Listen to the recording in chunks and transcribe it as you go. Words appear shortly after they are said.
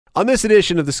On this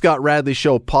edition of the Scott Radley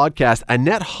Show podcast,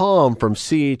 Annette Hamm from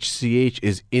CHCH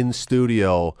is in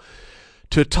studio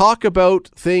to talk about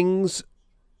things,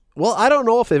 well, I don't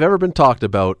know if they've ever been talked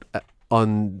about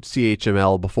on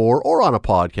CHML before or on a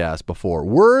podcast before.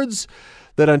 Words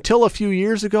that until a few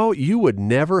years ago you would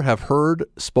never have heard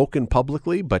spoken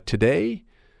publicly, but today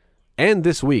and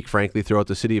this week, frankly, throughout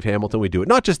the city of Hamilton, we do it.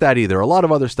 Not just that either, a lot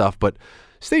of other stuff, but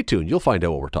stay tuned. You'll find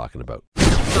out what we're talking about.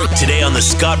 Today on the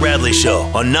Scott Radley Show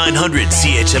on 900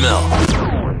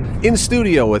 CHML. In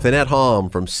studio with Annette Hamm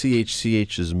from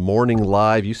CHCH's Morning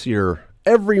Live. You see her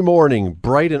every morning,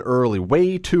 bright and early,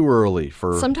 way too early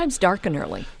for... Sometimes dark and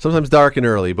early. Sometimes dark and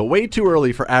early, but way too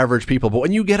early for average people. But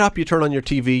when you get up, you turn on your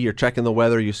TV, you're checking the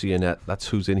weather, you see Annette. That's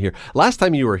who's in here. Last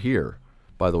time you were here,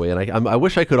 by the way, and I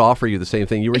wish I could offer you the same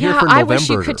thing. You were here for November. I wish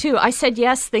you could too. I said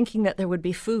yes, thinking that there would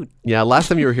be food. Yeah, last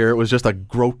time you were here, it was just a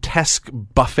grotesque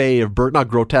buffet of not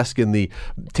grotesque in the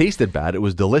tasted bad. It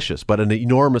was delicious, but an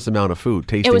enormous amount of food.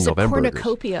 Tasting November. It was a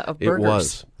cornucopia of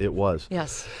burgers. It was.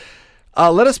 Yes.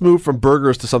 Let us move from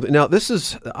burgers to something. Now, this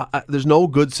is there's no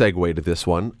good segue to this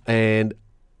one, and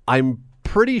I'm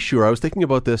pretty sure. I was thinking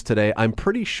about this today. I'm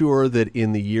pretty sure that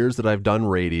in the years that I've done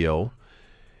radio,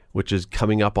 which is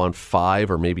coming up on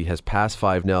 5 or maybe has passed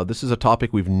 5 now, this is a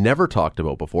topic we've never talked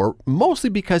about before, mostly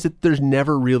because there's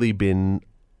never really been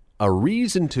a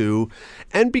reason to,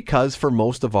 and because for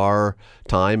most of our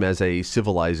time as a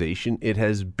civilization, it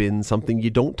has been something you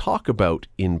don't talk about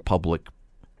in public,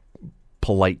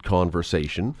 polite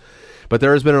conversation. But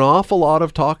there has been an awful lot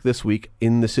of talk this week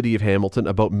in the city of Hamilton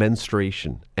about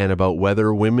menstruation and about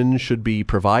whether women should be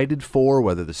provided for,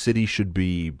 whether the city should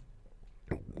be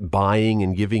buying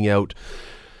and giving out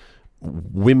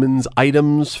women's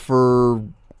items for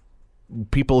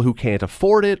people who can't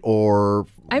afford it, or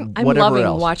I'm whatever loving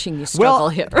else. Watching you struggle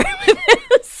here.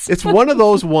 It's one of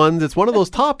those ones. It's one of those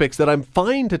topics that I'm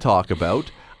fine to talk about,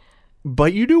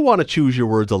 but you do want to choose your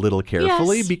words a little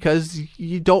carefully. Yes. Because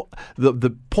you don't.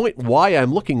 The point why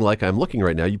I'm looking like I'm looking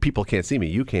right now, you people can't see me,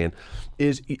 you can,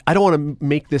 is I don't want to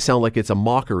make this sound like it's a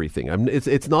mockery thing.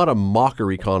 It's not a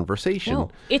mockery conversation.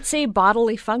 No, it's a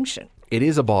bodily function. It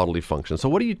is a bodily function. So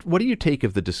what do you take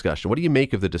of the discussion? What do you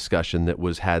make of the discussion that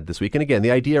was had this week? And again,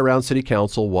 the idea around city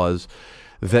council was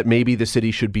that maybe the city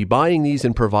should be buying these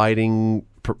and providing,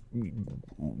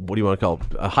 what do you want to call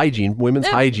it? Hygiene, women's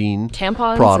hygiene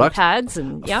tampons, products and pads,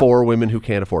 and for women who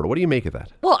can't afford it. What do you make of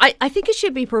that? Well, I think it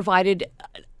should be provided.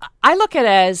 I look at it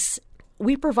as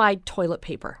we provide toilet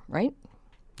paper, right?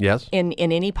 Yes. In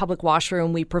any public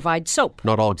washroom, we provide soap.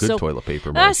 Not all good toilet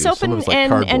paper. Soap Some of it's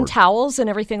like and towels and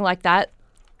everything like that.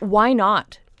 Why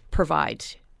not provide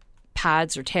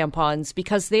pads or tampons?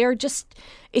 Because they are just,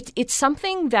 it's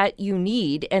something that you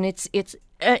need. And it's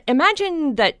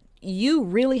imagine that you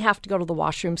really have to go to the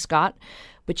washroom, Scott,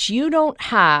 but you don't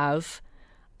have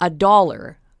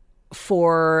 $1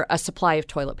 for a supply of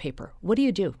toilet paper. What do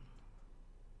you do?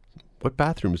 What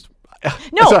bathrooms?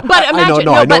 No, Sorry, but imagine.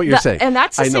 I know what you're saying. And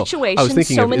that's the situation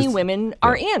so many women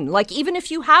are yeah. in. Like, even if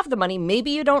you have the money,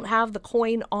 maybe you don't have the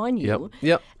coin on you.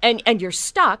 Yep. And you're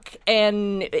stuck.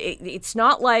 And it's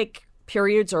not like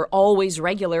periods are always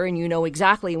regular and you know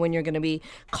exactly when you're going to be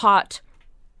caught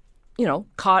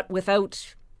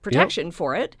without protection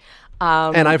for it.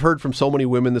 And I've heard from so many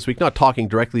women this week, not talking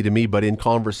directly to me, but in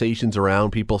conversations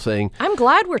around, people saying, I'm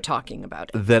glad we're talking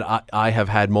about it. That I have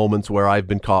had moments where I've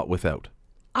been caught without.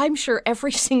 I'm sure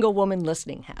every single woman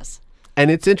listening has.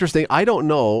 And it's interesting. I don't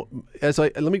know.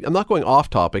 I'm not going off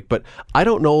topic, but I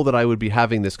don't know that I would be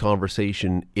having this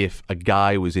conversation if a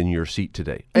guy was in your seat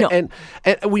today. No. And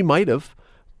we might have,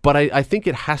 but I think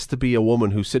it has to be a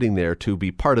woman who's sitting there to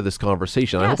be part of this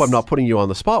conversation. Yes. I hope I'm not putting you on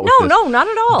the spot with this. No, not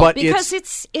at all. But because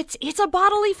it's a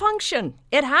bodily function.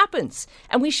 It happens,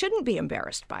 and we shouldn't be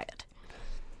embarrassed by it.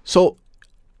 So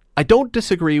I don't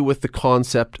disagree with the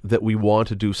concept that we want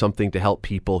to do something to help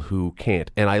people who can't.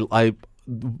 And I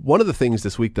one of the things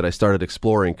this week that I started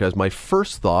exploring, because my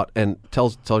first thought, and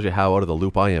tells you how out of the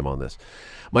loop I am on this.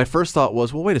 My first thought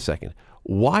was, well, wait a second.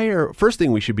 First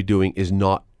thing we should be doing is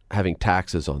not having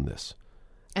taxes on this.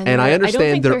 And I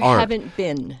understand there haven't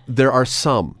been. There are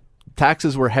some.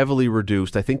 Taxes were heavily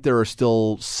reduced. I think there are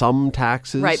still some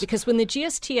taxes. Right, because when the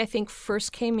GST, I think,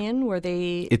 first came in, were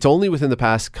they... It's only within the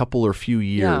past couple or few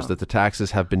years that the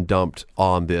taxes have been dumped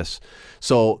on this.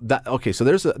 So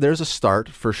there's a start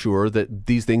for sure that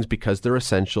these things, because they're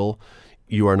essential,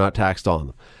 you are not taxed on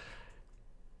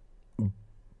them.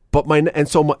 But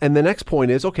the next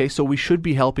point is, okay, so we should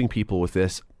be helping people with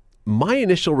this. My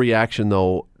initial reaction,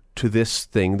 though, to this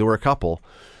thing, there were a couple.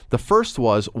 The first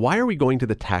was, why are we going to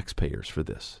the taxpayers for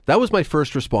this? That was my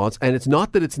first response. And it's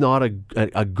not that it's not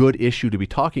a good issue to be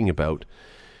talking about,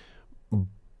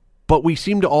 But we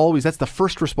seem to always, that's the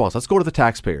first response. Let's go to the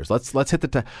taxpayers. Let's hit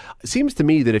it seems to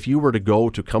me that if you were to go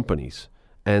to companies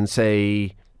and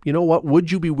say, you know what,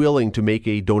 would you be willing to make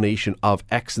a donation of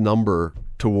X number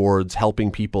towards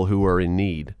helping people who are in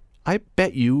need? I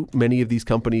bet you many of these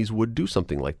companies would do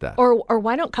something like that. Or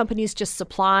why don't companies just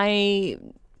supply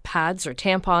pads or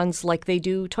tampons like they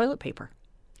do toilet paper?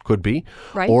 Could be.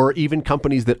 Right. Or even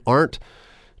companies that aren't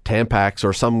Tampax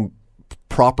or some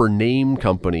proper name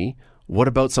company. What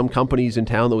about some companies in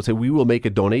town that would say, we will make a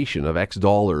donation of X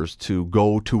dollars to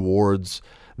go towards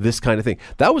this kind of thing?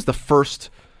 That was the first,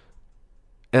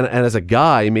 and as a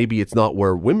guy, maybe it's not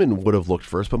where women would have looked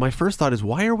first, but my first thought is,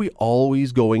 why are we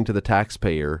always going to the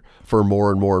taxpayer for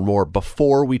more and more and more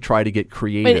before we try to get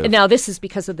creative? Now, this is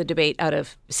because of the debate out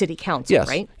of city council, yes,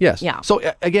 right? Yes. Yeah. So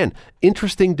again,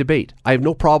 interesting debate. I have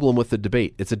no problem with the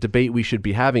debate. It's a debate we should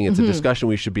be having. It's a discussion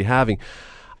we should be having.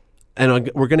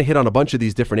 And we're going to hit on a bunch of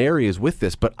these different areas with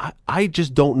this, but I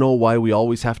just don't know why we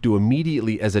always have to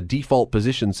immediately, as a default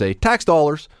position, say tax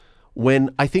dollars,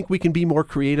 when I think we can be more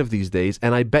creative these days.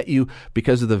 And I bet you,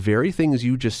 because of the very things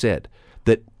you just said,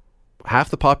 that half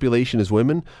the population is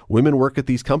women. Women work at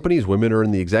these companies. Women are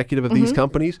in the executive of these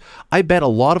companies. I bet a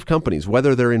lot of companies,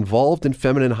 whether they're involved in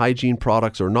feminine hygiene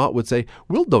products or not, would say,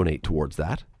 we'll donate towards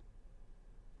that.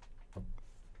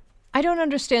 I don't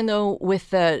understand, though,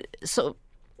 with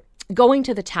going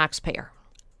to the taxpayer.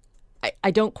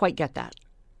 I don't quite get that.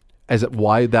 As it,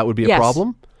 why that would be a Yes.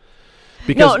 problem?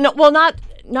 Because No, well,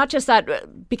 not just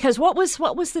that. Because what was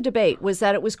the debate? Was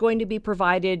that it was going to be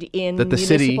provided in that the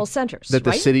municipal city, centers, that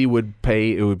right? the city would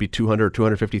pay, it would be $200,000 or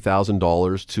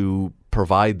 $250,000 to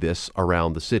provide this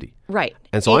around the city. Right.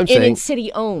 And so I'm saying in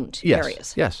city-owned yes,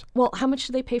 areas. Yes. Well, how much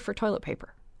do they pay for toilet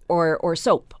paper or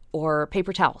soap or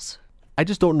paper towels? I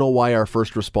just don't know why our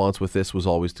first response with this was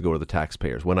always to go to the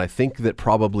taxpayers, when I think that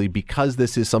probably because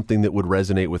this is something that would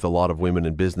resonate with a lot of women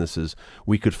and businesses,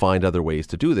 we could find other ways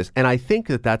to do this. And I think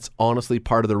that that's honestly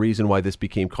part of the reason why this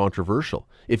became controversial.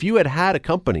 If you had a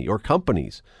company or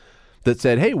companies that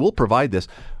said, hey, we'll provide this,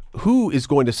 who is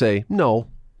going to say no?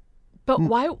 But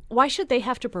why should they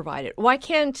have to provide it? Why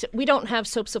can't we don't have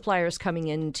soap suppliers coming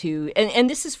into and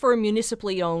this is for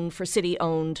municipally owned, for city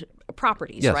owned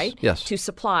properties, Yes, right? yes. To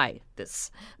supply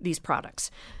these products.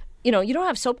 You know, you don't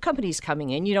have soap companies coming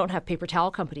in, you don't have paper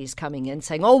towel companies coming in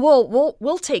saying, "Oh,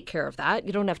 we'll take care of that."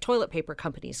 You don't have toilet paper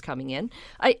companies coming in.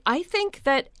 I think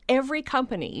that every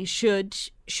company should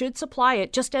supply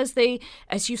it, just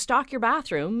as you stock your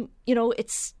bathroom, you know,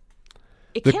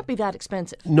 it can't be that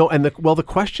expensive. No, and the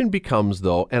question becomes,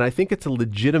 though, and I think it's a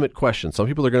legitimate question. Some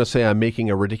people are going to say I'm making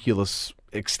a ridiculous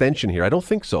extension here. I don't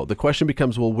think so. The question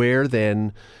becomes, well, where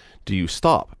then do you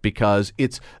stop? Because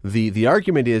it's the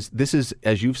argument is, this is,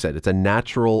 as you've said, it's a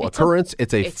natural occurrence.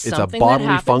 It's a bodily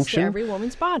that function. to every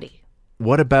woman's body.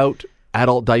 What about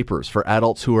adult diapers for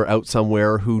adults who are out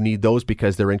somewhere who need those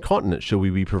because they're incontinent? Should we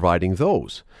be providing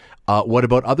those? What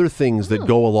about other things that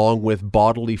go along with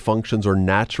bodily functions or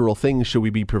natural things? Should we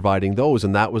be providing those?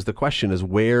 And that was the question, is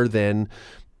where then,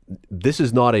 this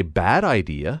is not a bad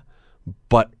idea,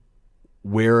 but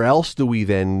where else do we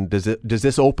then, does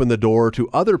this open the door to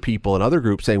other people and other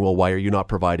groups saying, well, why are you not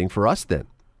providing for us then?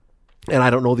 And I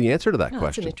don't know the answer to that question.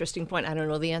 That's an interesting point. I don't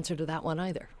know the answer to that one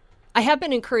either. I have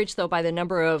been encouraged, though, by the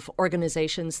number of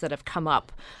organizations that have come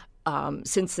up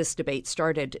since this debate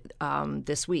started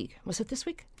this week. Was it this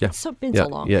week? Yeah. It's been so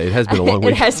long. Yeah, it has been a long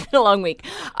week. It has been a long week.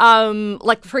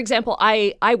 Like, for example,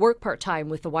 I work part-time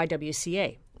with the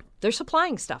YWCA. They're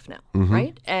supplying stuff now,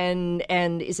 right? And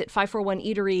is it 541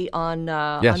 Eatery on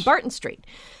Barton Street?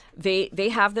 They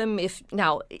have them.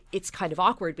 Now it's kind of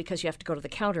awkward because you have to go to the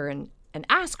counter and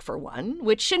ask for one,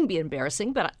 which shouldn't be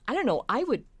embarrassing. But I don't know. I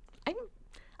would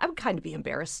kind of be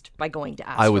embarrassed by going to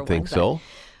ask for one. I would think so.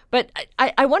 But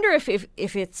I wonder if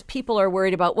it's people are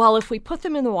worried about, well, if we put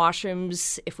them in the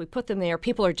washrooms, if we put them there,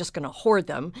 people are just going to hoard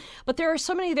them. But there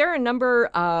are a number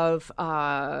of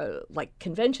like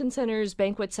convention centers,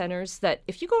 banquet centers, that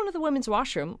if you go into the women's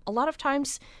washroom, a lot of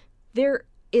times there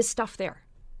is stuff there.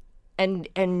 And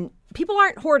people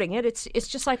aren't hoarding it. It's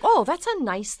just like, oh, that's a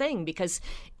nice thing. Because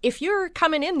if you're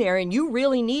coming in there and you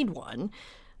really need one,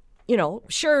 you know,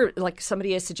 sure, like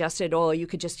somebody has suggested, oh, you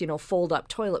could just, fold up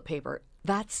toilet paper.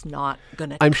 That's not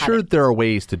going to I'm sure there are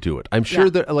ways to do it. I'm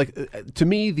sure that, like, to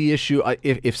me, the issue,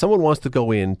 if someone wants to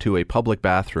go into a public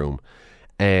bathroom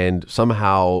and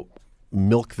somehow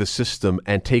milk the system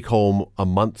and take home a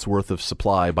month's worth of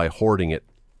supply by hoarding it.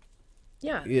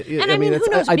 Yeah. I mean, who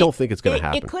knows? I don't think it's going to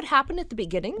happen. It could happen at the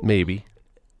beginning. Maybe.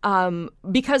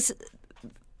 Because,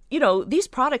 these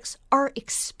products are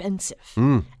expensive.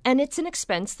 And it's an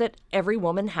expense that every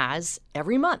woman has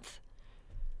every month.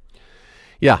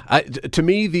 Yeah, to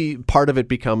me, the part of it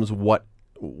becomes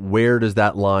where does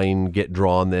that line get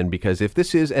drawn then? Because if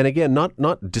this is, and again,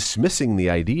 not dismissing the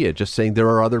idea, just saying there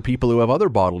are other people who have other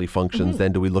bodily functions,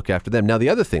 then do we look after them? Now, the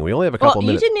other thing, we only have a couple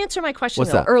minutes. You didn't answer my question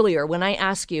What's that? Earlier when I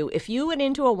asked you if you went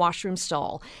into a washroom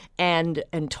stall and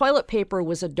toilet paper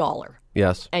was $1.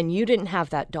 Yes. And you didn't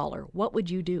have that $1, what would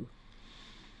you do?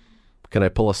 Can I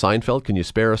pull a Seinfeld? Can you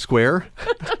spare a square?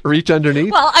 Reach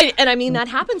underneath? Well, I mean, that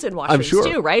happens in washrooms sure.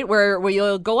 too, right? Where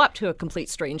you'll go up to a complete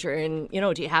stranger and,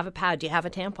 do you have a pad? Do you have a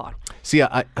tampon? See,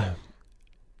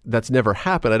 that's never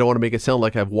happened. I don't want to make it sound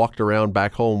like I've walked around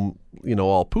back home,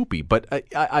 all poopy. But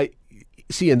I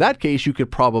see, in that case, you could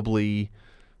probably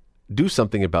do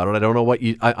something about it. I don't know what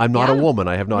I'm not a woman.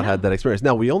 I have not had that experience.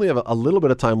 Now, we only have a little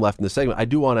bit of time left in this segment. I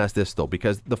do want to ask this, though,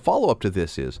 because the follow-up to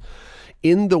this is,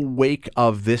 in the wake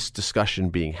of this discussion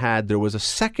being had, there was a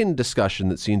second discussion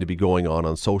that seemed to be going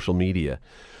on social media,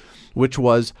 which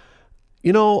was,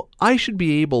 I should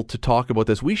be able to talk about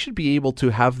this. We should be able to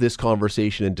have this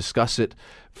conversation and discuss it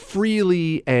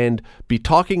freely and be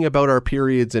talking about our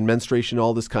periods and menstruation,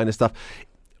 all this kind of stuff.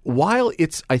 While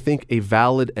it's, I think, a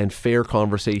valid and fair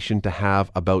conversation to have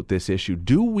about this issue,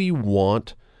 do we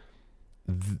want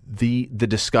the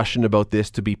discussion about this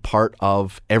to be part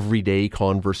of everyday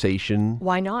conversation?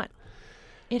 Why not?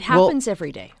 It happens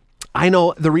every day. I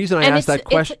know. The reason I asked that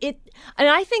question... And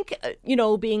I think,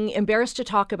 being embarrassed to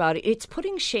talk about it, it's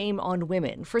putting shame on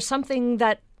women for something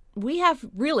that we have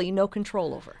really no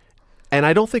control over. And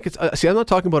I don't think it's... I'm not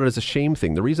talking about it as a shame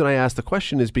thing. The reason I asked the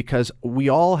question is because we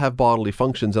all have bodily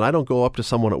functions, and I don't go up to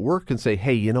someone at work and say,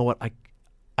 hey, you know what,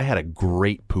 I had a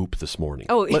great poop this morning.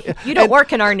 Oh, you don't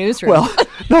work in our newsroom. Well,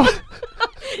 no.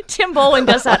 Tim Boland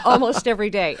does that almost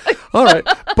every day. All right.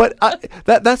 But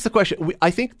that's the question. I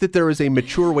think that there is a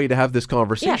mature way to have this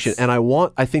conversation. Yes. And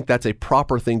I think that's a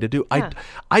proper thing to do. Yeah.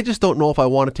 I just don't know if I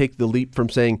want to take the leap from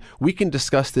saying we can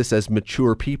discuss this as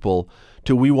mature people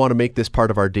to we want to make this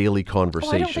part of our daily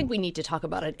conversation. Well, I don't think we need to talk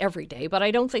about it every day, but I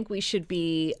don't think we should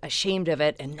be ashamed of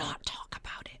it and not talk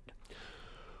about it.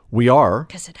 We are.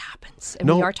 Because it happens. And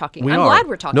we are talking. I'm are. glad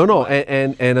we're talking about it.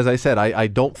 And as I said, I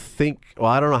don't think,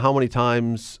 I don't know how many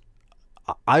times,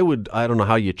 I don't know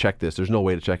how you check this. There's no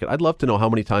way to check it. I'd love to know how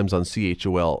many times on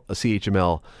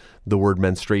CHML, the word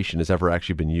menstruation has ever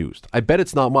actually been used. I bet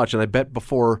it's not much. And I bet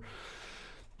before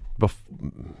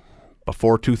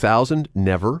 2000,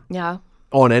 never. Yeah.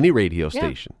 On any radio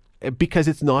station. Because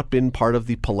it's not been part of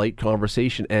the polite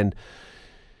conversation. And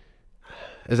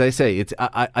as I say,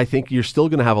 I think you're still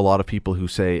going to have a lot of people who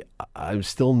say, I'm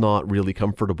still not really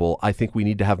comfortable. I think we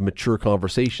need to have mature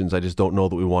conversations. I just don't know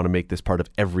that we want to make this part of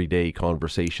everyday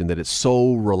conversation, that it's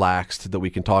so relaxed that we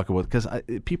can talk about, because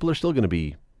people are still going to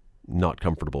be not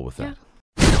comfortable with that.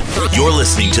 Yeah. You're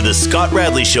listening to the Scott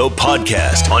Radley Show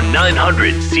podcast on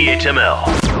 900 CHML.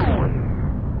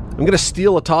 I'm going to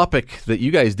steal a topic that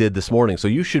you guys did this morning, so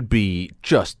you should be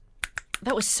just...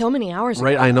 That was so many hours ago.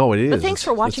 Right, I know it is. But thanks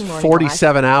for watching. It's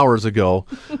 47 hours ago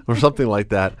or something like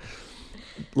that.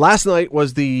 Last night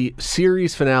was the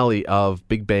series finale of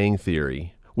Big Bang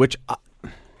Theory, which...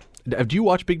 do you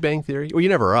watch Big Bang Theory? Well,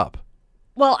 you're never up.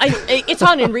 Well, it's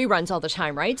on in reruns all the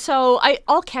time, right? So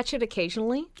I'll catch it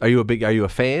occasionally. Are you a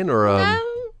fan or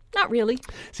not really.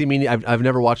 See, I mean, I've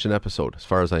never watched an episode, as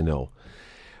far as I know.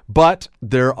 But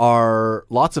there are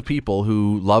lots of people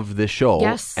who love this show.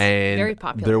 Yes, and very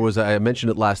popular. There was, I mentioned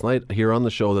it last night here on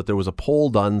the show, that there was a poll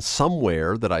done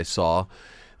somewhere that I saw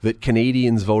that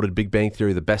Canadians voted Big Bang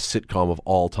Theory the best sitcom of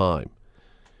all time.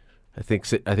 I think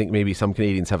maybe some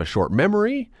Canadians have a short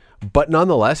memory, but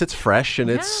nonetheless, it's fresh, and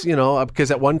it's,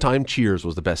 because at one time Cheers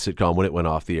was the best sitcom when it went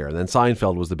off the air, and then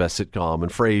Seinfeld was the best sitcom,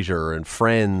 and Frasier and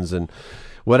Friends, and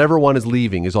whatever one is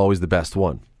leaving is always the best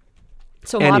one.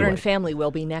 So Modern Family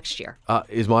will be next year.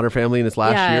 Is Modern Family in its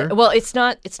last year? Well, it's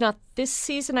not this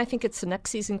season. I think it's the next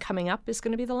season coming up is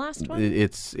going to be the last one.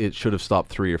 It should have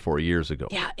stopped 3 or 4 years ago.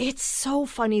 Yeah, it's so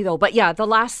funny though. But yeah, the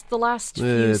last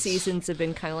few seasons have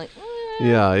been kind of like.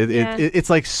 It's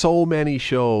like so many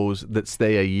shows that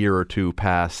stay a year or two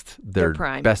past their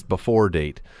best before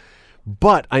date.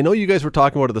 But I know you guys were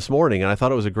talking about it this morning, and I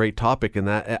thought it was a great topic. And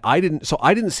that I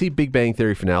didn't see Big Bang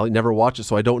Theory finale, never watched it,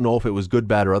 so I don't know if it was good,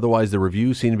 bad, or otherwise. The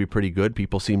reviews seem to be pretty good.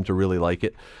 People seem to really like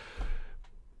it.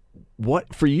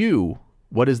 What for you?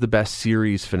 What is the best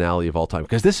series finale of all time?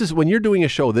 Because this is, when you're doing a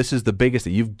show, this is the biggest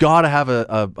thing. You've got to have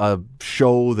a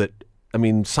show that, I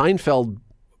mean, Seinfeld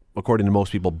according to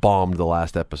most people, bombed the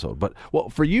last episode. But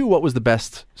for you, what was the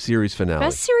best series finale?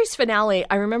 Best series finale,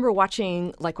 I remember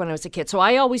watching like when I was a kid. So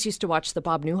I always used to watch the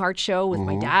Bob Newhart show with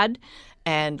my dad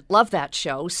and loved that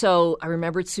show. So I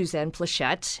remembered Suzanne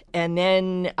Plachette. And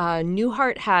then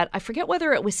Newhart had, I forget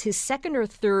whether it was his second or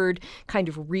third kind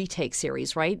of retake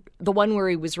series, right? The one where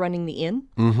he was running the inn.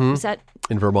 Mm-hmm. Was that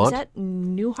in Vermont? Was that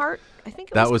Newhart? I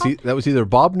think that was that was either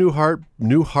Bob Newhart,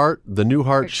 the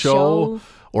Newhart show,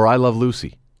 or I Love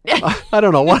Lucy. I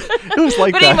don't know what it was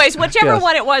like. But that. anyways, whichever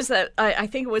one it was, that I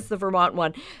think it was the Vermont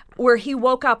one, where he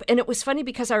woke up, and it was funny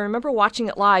because I remember watching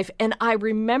it live, and I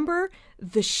remember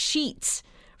the sheets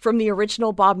from the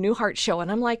original Bob Newhart show,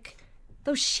 and I'm like,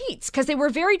 those sheets, because they were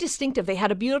very distinctive. They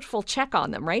had a beautiful check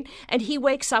on them, right? And he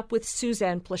wakes up with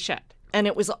Suzanne Plachette. And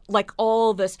it was like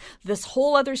all this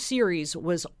whole other series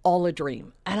was all a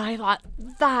dream. And I thought,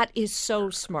 that is so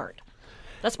smart.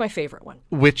 That's my favorite one.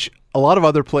 Which a lot of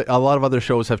other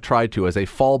shows have tried to as a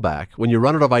fallback. When you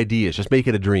run out of ideas, just make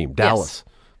it a dream. Dallas.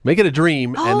 Yes. Make it a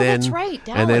dream, and then that's right,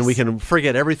 Dallas. And then we can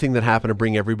forget everything that happened to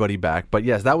bring everybody back. But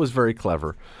yes, that was very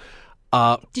clever.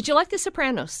 Did you like The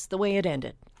Sopranos, the way it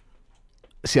ended?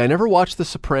 See, I never watched The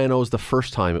Sopranos the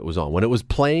first time it was on. When it was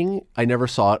playing, I never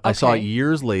saw it. Okay. I saw it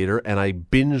years later, and I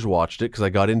binge watched it because I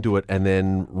got into it and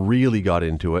then really got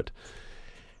into it.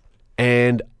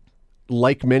 And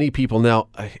like many people now,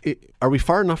 are we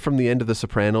far enough from the end of The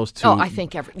Sopranos to... Oh, I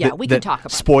think we can talk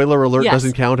about it. Spoiler alert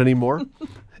doesn't count anymore?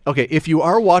 Okay, if you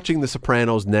are watching The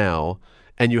Sopranos now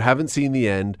and you haven't seen the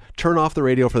end, turn off the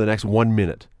radio for the next 1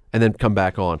 minute. And then come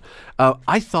back on.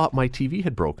 I thought my TV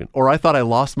had broken, or I thought I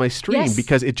lost my stream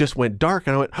because it just went dark.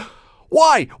 And I went,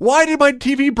 why? Why did my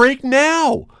TV break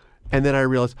now? And then I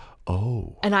realized,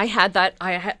 oh. And I had that.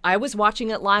 I was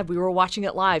watching it live. We were watching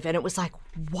it live. And it was like,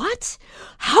 what?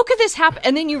 How could this happen?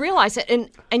 And then you realize it.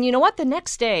 And you know what? The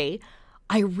next day,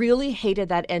 I really hated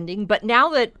that ending. But now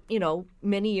that,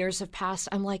 many years have passed,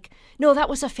 I'm like, no, that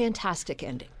was a fantastic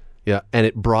ending. Yeah. And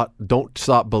it brought Don't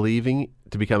Stop Believing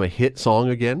to become a hit song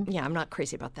again. Yeah, I'm not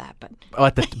crazy about that, but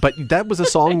but that was a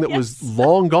song that was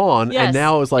long gone, and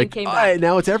now it's like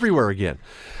now it's everywhere again.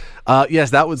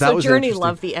 Yes, that was Journey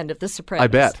loved the end of The Sopranos.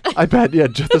 I bet. Yeah,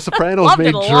 The Sopranos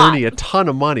made Journey a ton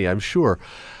of money, I'm sure.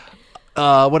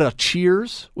 What else?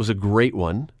 Cheers was a great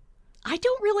one. I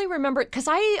don't really remember it because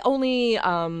I only.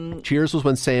 Cheers was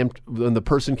when the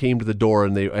person came to the door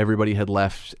and everybody had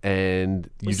left, and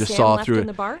you just Sam saw left through in it,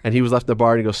 the bar? and he was left in the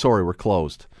bar, and he goes, "Sorry, we're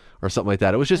closed," or something like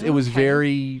that. It was just, it was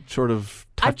very sort of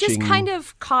touching. I've just kind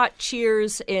of caught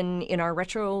Cheers in our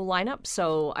retro lineup,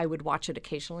 so I would watch it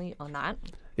occasionally on that.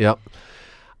 Yep.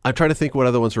 I'm trying to think what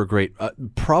other ones were great.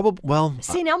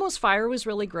 St. Elmo's Fire was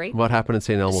really great. What happened in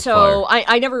St. Elmo's Fire? So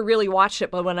I never really watched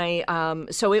it, but when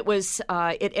so it was,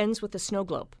 it ends with a snow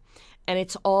globe, and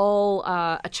it's all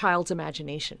a child's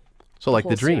imagination. So like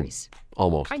The Dream, series.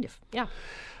 almost. Kind of, yeah.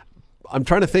 I'm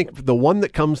trying to think. The one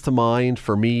that comes to mind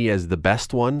for me as the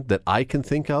best one that I can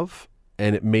think of,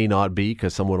 and it may not be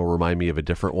because someone will remind me of a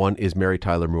different one, is Mary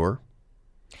Tyler Moore.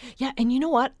 Yeah, and you know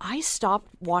what? I stopped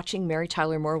watching Mary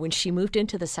Tyler Moore when she moved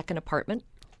into the second apartment.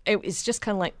 It was just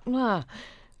kind of like,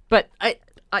 But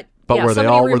where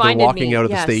they're walking out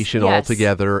of the station all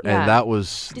together, yeah. and that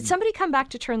was... Did somebody come back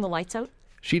to turn the lights out?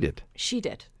 She did. She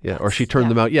did. Yeah, or she turned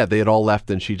them out. Yeah, they had all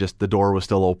left, and the door was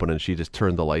still open, and she just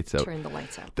turned the lights out.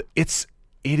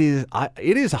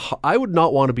 I would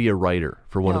not want to be a writer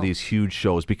for one of these huge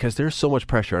shows because there's so much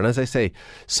pressure. And as I say,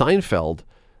 Seinfeld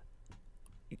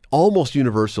almost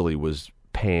universally was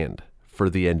panned for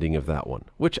the ending of that one,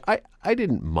 which I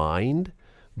didn't mind.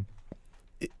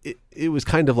 It was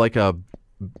kind of like a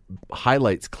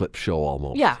highlights clip show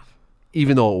almost. Yeah.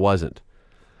 Even though it wasn't.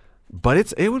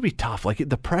 But it would be tough. Like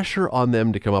the pressure on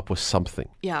them to come up with something.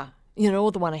 Yeah. You know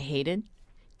the one I hated?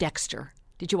 Dexter.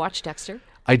 Did you watch Dexter?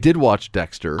 I did watch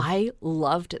Dexter. I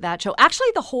loved that show.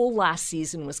 Actually, the whole last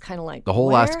season was kind of like... The whole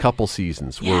last couple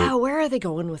seasons. Yeah, where are they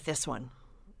going with this one?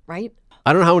 Right?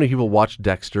 I don't know how many people watched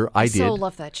Dexter. I did. So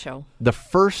love that show. The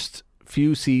first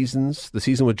few seasons, the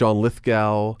season with John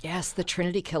Lithgow. Yes, the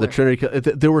Trinity Killer.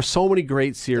 There were so many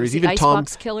great series. Even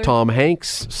Tom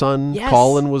Hanks' son, yes.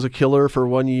 Colin, was a killer for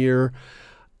 1 year.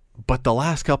 But the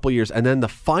last couple years, and then the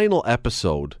final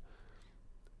episode.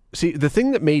 See, the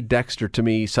thing that made Dexter to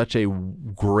me such a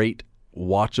great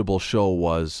watchable show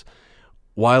was,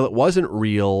 while it wasn't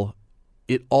real,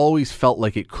 it always felt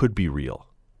like it could be real.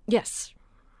 Yes.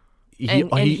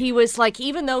 He was like,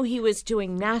 even though he was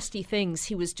doing nasty things,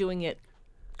 he was doing it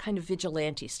kind of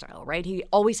vigilante style, right? He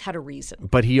always had a reason.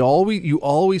 But you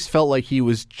always felt like he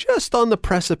was just on the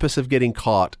precipice of getting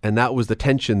caught, and that was the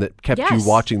tension that kept you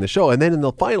watching the show. And then in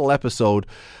the final episode,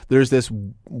 there's this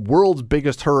world's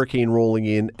biggest hurricane rolling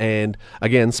in, and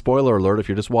again, spoiler alert if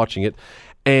you're just watching it,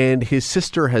 and his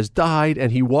sister has died,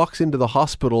 and he walks into the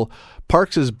hospital,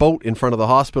 parks his boat in front of the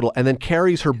hospital, and then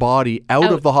carries her body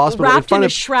out of the hospital wrapped in a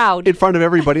shroud in front of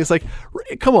everybody. It's like,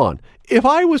 come on. If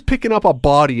I was picking up a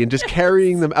body and just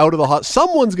carrying them out of the hospital,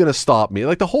 someone's going to stop me.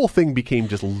 Like, the whole thing became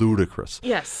just ludicrous.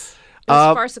 Yes. It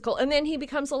was farcical. And then he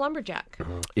becomes a lumberjack.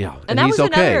 Yeah. And that he's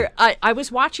was okay. another, I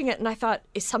was watching it and I thought,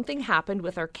 is something happened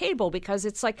with our cable? Because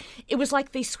it was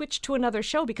like they switched to another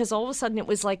show, because all of a sudden it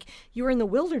was like you were in the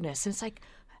wilderness. And it's like,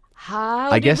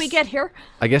 how did we get here?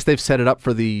 I guess they've set it up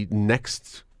for the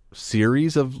next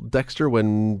series of Dexter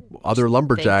when other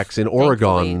lumberjacks in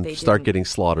Oregon start getting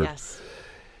slaughtered. Yes.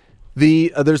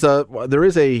 There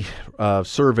is a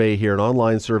survey here, an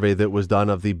online survey that was done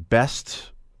of the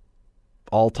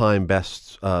all-time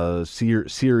best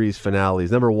series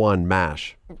finales. Number 1,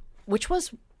 MASH, which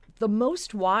was the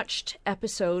most watched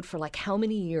episode for like how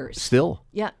many years? Still.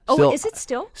 Yeah. Oh, is it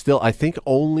still? Still, I think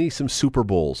only some Super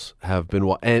Bowls have been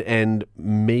and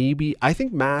maybe I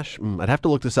think MASH. I'd have to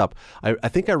look this up. I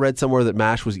think I read somewhere that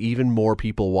MASH was even more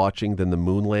people watching than the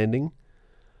moon landing.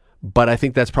 But I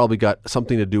think that's probably got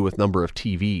something to do with number of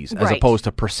TVs as opposed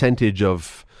to percentage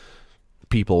of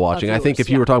people watching. I think if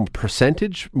you were talking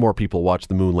percentage, more people watch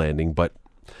the moon landing. But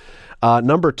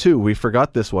number 2, we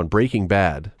forgot this one, Breaking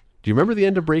Bad. Do you remember the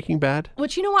end of Breaking Bad? Well,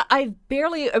 you know what?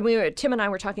 Tim and I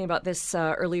were talking about this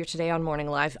earlier today on Morning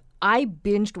Live. I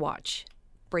binged watch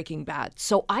Breaking Bad.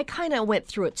 So I kind of went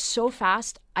through it so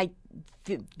fast.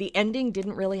 The ending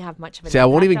didn't really have much of an impact. I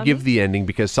won't even give the ending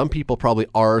because some people probably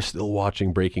are still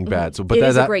watching Breaking Bad. So, but it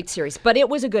is a great series, but it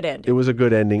was a good ending. It was a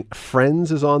good ending.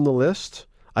 Friends is on the list.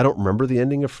 I don't remember the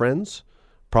ending of Friends.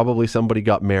 Probably somebody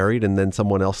got married and then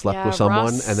someone else slept with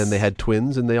someone, and then they had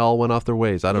twins and they all went off their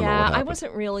ways. I don't know what happened. I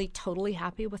wasn't really totally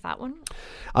happy with that one.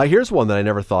 Here's one that I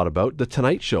never thought about, The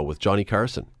Tonight Show with Johnny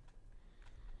Carson.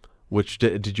 Which,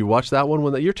 did you watch that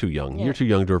one? You're too young. Yeah. You're too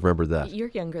young to remember that. You're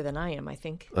younger than I am, I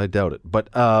think. I doubt it, but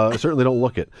certainly don't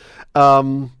look it.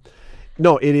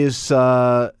 No, it is.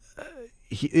 That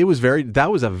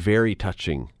was a very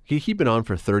touching. He'd been on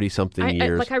for 30-something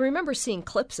years. I remember seeing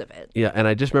clips of it. Yeah, and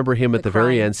I just remember him at the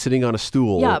very end sitting on a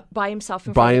stool. Yeah, by himself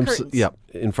in front of the curtains. Yeah,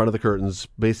 in front of the curtains,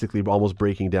 basically almost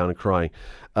breaking down and crying.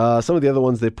 Some of the other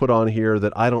ones they put on here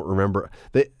that I don't remember.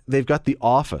 They've got The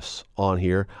Office on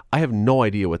here. I have no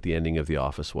idea what the ending of The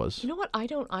Office was. You know what? I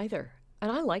don't either.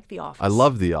 And I like The Office. I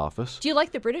love The Office. Do you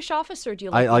like the British Office or do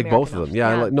you like the I like American both of them. Office? Yeah,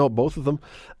 I like both of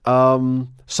them.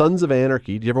 Sons of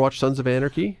Anarchy. Did you ever watch Sons of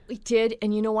Anarchy? We did,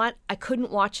 and you know what? I couldn't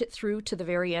watch it through to the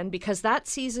very end because that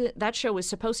show was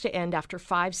supposed to end after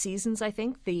 5 seasons, I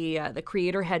think. The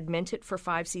creator had meant it for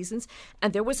 5 seasons,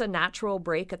 and there was a natural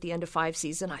break at the end of 5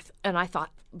 seasons, and I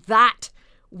thought that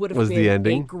would have been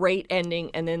a great ending,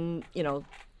 and then,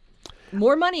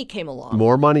 more money came along.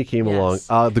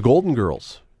 The Golden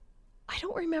Girls. I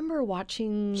don't remember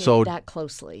watching that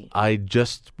closely. I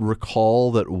just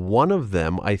recall that one of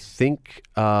them, I think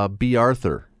B.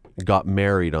 Arthur, got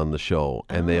married on the show.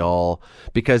 And they all...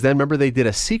 Because then, remember, they did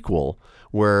a sequel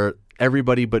where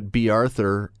everybody but B.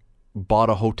 Arthur bought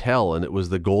a hotel, and it was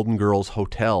the Golden Girls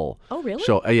Hotel. Oh, really?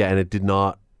 Show. Yeah, and it did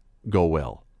not go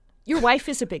well. Your wife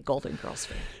is a big Golden Girls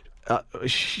fan.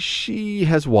 She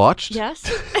has watched. Yes.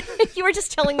 You were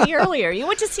just telling me earlier. You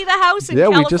went to see the house in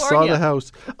California. Yeah, we just saw the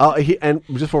house. And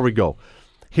just before we go,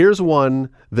 here's one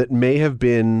that may have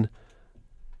been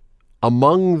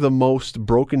among the most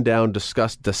broken down,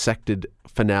 discussed, dissected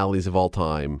finales of all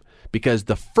time. Because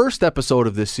the first episode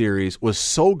of this series was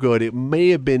so good, it may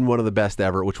have been one of the best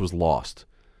ever, which was Lost.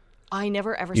 I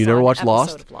never ever saw an watched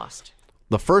episode of Lost.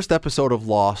 The first episode of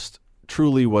Lost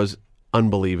truly was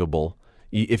unbelievable.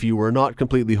 If you were not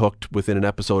completely hooked within an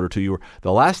episode or two, you were.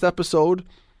 The last episode,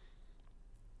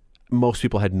 most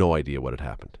people had no idea what had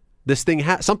happened. This thing,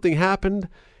 something happened,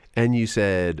 and you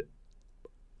said,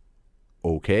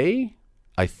 okay,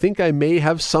 I think I may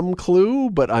have some clue,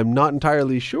 but I'm not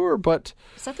entirely sure. But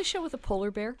is that the show with the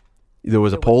polar bear? There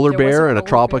was a polar bear and a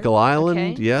tropical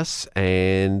island, yes.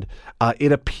 And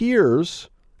it appears,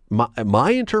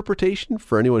 my interpretation,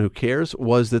 for anyone who cares,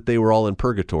 was that they were all in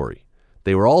purgatory.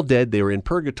 They were all dead. They were in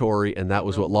purgatory, and that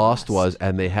was what Lost was,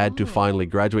 and they had to finally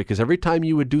graduate. Because every time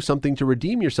you would do something to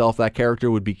redeem yourself, that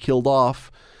character would be killed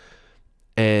off,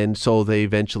 and so they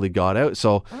eventually got out.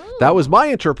 So that was my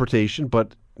interpretation,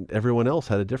 but everyone else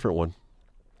had a different one.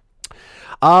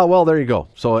 Well, there you go.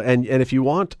 So, and if you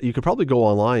want, you could probably go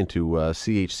online to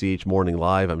CHCH Morning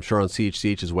Live. I'm sure on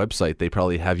CHCH's website, they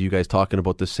probably have you guys talking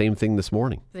about the same thing this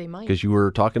morning. They might. Because you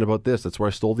were talking about this. That's where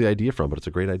I stole the idea from, but it's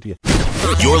a great idea.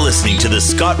 You're listening to the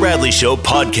Scott Radley Show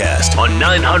podcast on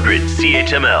 900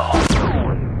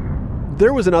 CHML.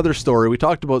 There was another story. We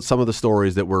talked about some of the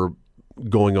stories that were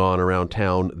going on around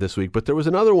town this week, but there was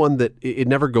another one that it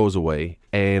never goes away.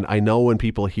 And I know when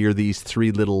people hear these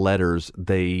three little letters,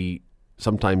 they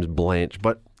sometimes blanch,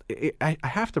 but I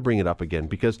have to bring it up again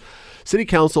because City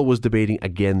Council was debating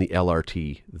again the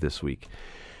LRT this week.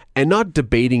 And not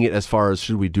debating it as far as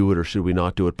should we do it or should we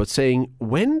not do it, but saying,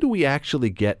 when do we actually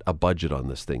get a budget on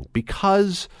this thing?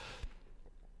 Because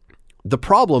the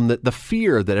problem, that the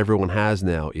fear that everyone has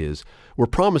now is we're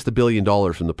promised $1 billion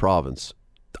from the province.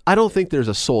 I don't think there's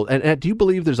a soul. And do you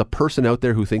believe there's a person out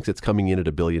there who thinks it's coming in at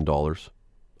 $1 billion?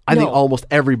 I think almost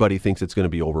everybody thinks it's going to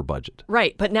be over budget.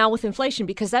 Right. But now with inflation,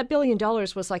 because that $1 billion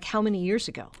was like how many years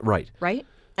ago? Right. Right?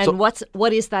 And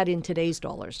what is that in today's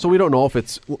dollars? So we don't know if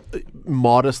it's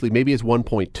modestly, maybe it's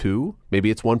 1.2, maybe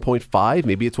it's 1.5,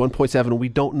 maybe it's 1.7. We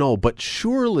don't know. But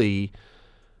surely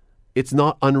it's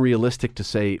not unrealistic to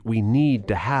say we need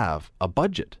to have a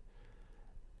budget.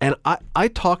 And I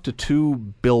talked to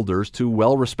two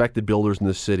well-respected builders in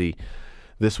the city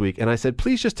this week, and I said,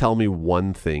 please just tell me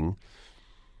one thing.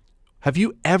 Have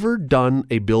you ever done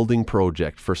a building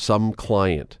project for some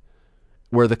client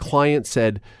where the client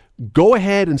said, go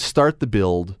ahead and start the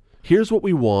build. Here's what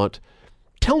we want.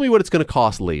 Tell me what it's going to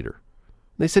cost later.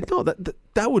 And they said, no,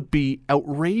 that would be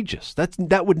outrageous.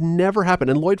 That would never happen.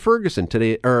 And Lloyd Ferguson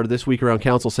this week around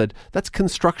council said, that's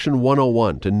construction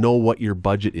 101, to know what your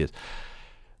budget is.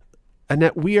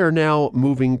 Annette, we are now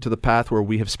moving to the path where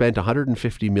we have spent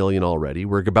 $150 million already.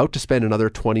 We're about to spend another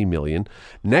 $20 million.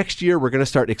 Next year, we're going to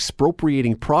start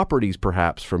expropriating properties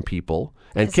perhaps from people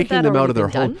and kicking them out of their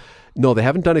home. No, they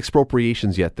haven't done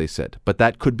expropriations yet, they said. But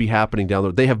that could be happening down the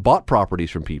road. They have bought properties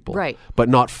from people. Right. But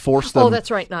not forced them. Oh,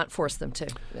 that's right. Not force them to.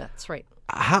 That's right.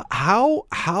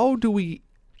 How do we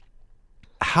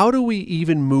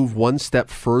even move one step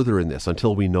further in this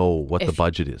until we know what the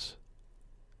budget is?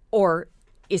 Or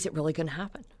is it really going to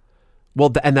happen?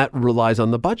 Well, and that relies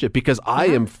on the budget, because I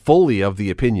am fully of the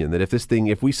opinion that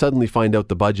if we suddenly find out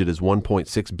the budget is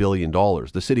 $1.6 billion,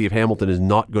 the city of Hamilton is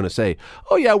not going to say,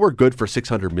 oh yeah, we're good for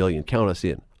 $600 million, count us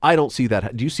in. I don't see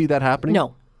that. Do you see that happening?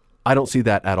 No. I don't see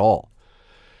that at all.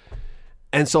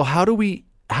 And so how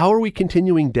are we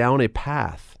continuing down a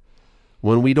path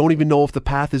when we don't even know if the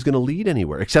path is going to lead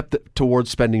anywhere except towards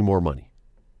spending more money?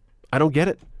 I don't get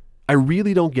it. I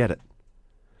really don't get it.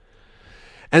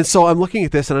 And so I'm looking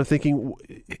at this and I'm thinking,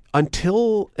 and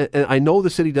I know the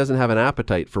city doesn't have an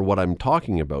appetite for what I'm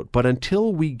talking about, but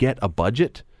until we get a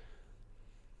budget,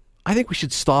 I think we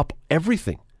should stop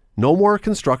everything. No more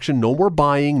construction, no more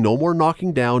buying, no more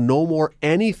knocking down, no more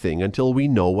anything until we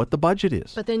know what the budget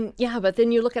is. But then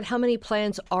you look at how many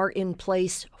plans are in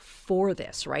place for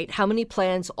this, right? How many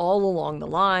plans all along the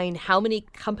line? How many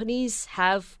companies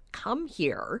have come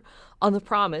here on the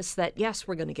promise that, yes,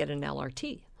 we're going to get an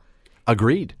LRT?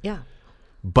 Agreed. Yeah.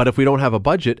 But if we don't have a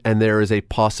budget and there is a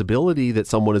possibility that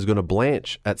someone is going to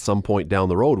blanch at some point down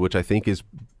the road, which I think is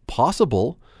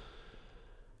possible,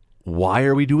 why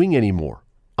are we doing any more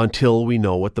until we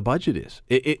know what the budget is?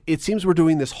 It seems we're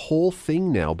doing this whole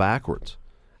thing now backwards.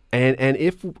 And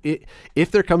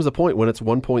if there comes a point when it's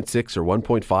 1.6 or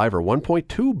 1.5 or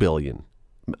 1.2 billion,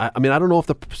 I mean, I don't know if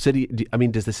the city,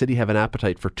 does the city have an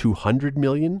appetite for 200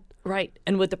 million? Right.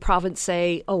 And would the province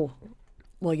say, oh,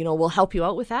 well, we'll help you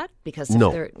out with that? Because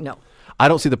no. I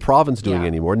don't see the province doing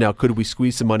anymore. Now, could we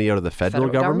squeeze some money out of the federal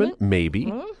government? Maybe.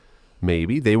 Mm-hmm.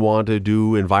 Maybe. They want to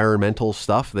do environmental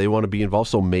stuff. They want to be involved.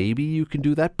 So maybe you can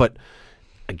do that. But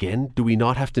again, do we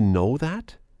not have to know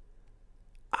that?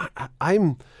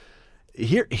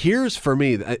 Here's for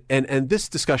me, and this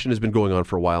discussion has been going on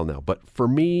for a while now, but for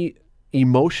me,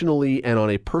 emotionally and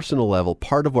on a personal level,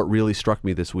 part of what really struck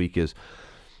me this week is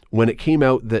when it came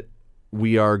out that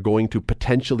we are going to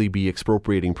potentially be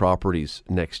expropriating properties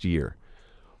next year.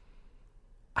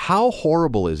 How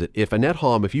horrible is it if Annette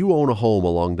Hamm, if you own a home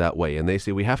along that way and they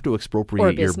say we have to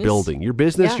expropriate your building, your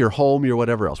business, your home, your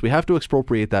whatever else, we have to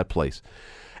expropriate that place,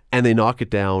 and they knock it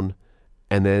down,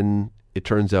 and then it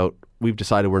turns out we've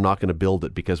decided we're not going to build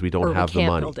it because we don't have the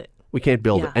money. We can't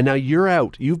build it. And now you're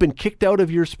out. You've been kicked out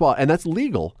of your spot, and that's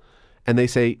legal. And they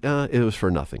say, it was for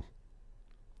nothing.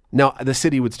 Now, the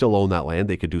city would still own that land.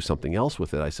 They could do something else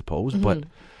with it, I suppose. Mm-hmm. But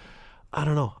I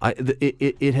don't know.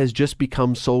 It has just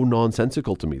become so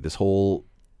nonsensical to me, this whole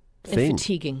thing. And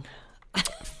fatiguing.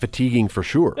 Fatiguing for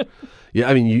sure. Yeah,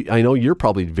 I mean, I know you're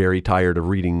probably very tired of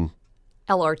reading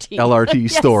LRT. LRT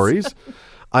Yes. stories.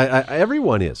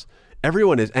 Everyone is.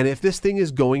 Everyone is. And if this thing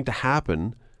is going to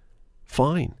happen,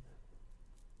 fine.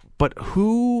 But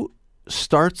who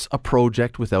starts a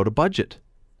project without a budget?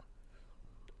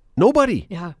 Nobody.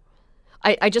 Yeah.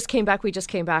 I just came back. We just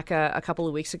came back a couple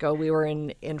of weeks ago. We were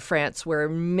in France, where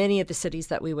many of the cities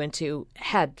that we went to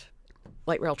had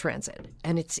light rail transit,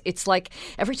 and it's like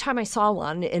every time I saw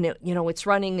one, and it's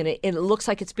running, and it looks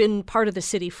like it's been part of the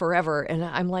city forever. And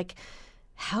I'm like,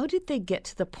 how did they get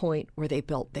to the point where they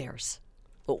built theirs?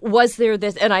 Was there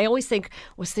this? And I always think,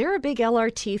 was there a big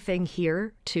LRT thing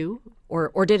here too,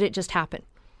 or did it just happen?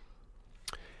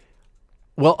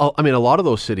 Well, I mean, a lot of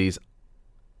those cities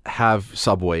have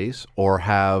subways or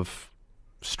have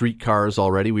streetcars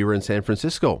already. We were in San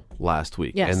Francisco last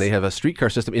week, yes, and they have a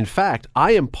streetcar system. In fact,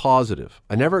 I am positive,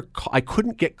 I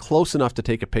couldn't get close enough to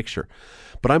take a picture,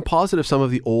 but I'm positive some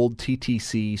of the old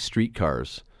TTC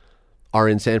streetcars are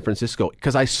in San Francisco,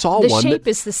 because I saw the one. The shape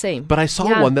is the same. But I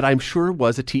saw one that I'm sure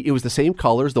was it was the same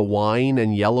colors, the wine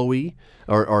and yellowy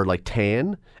or like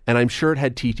tan, and I'm sure it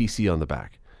had TTC on the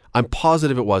back. I'm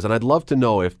positive it was, and I'd love to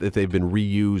know if they've been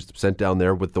reused, sent down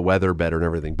there with the weather better and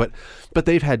everything. But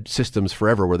they've had systems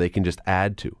forever where they can just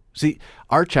add to. See,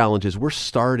 our challenge is we're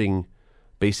starting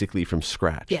basically from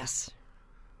scratch. Yes.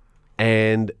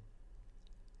 And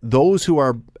those who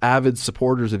are avid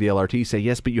supporters of the LRT say,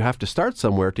 yes, but you have to start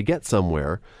somewhere to get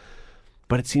somewhere.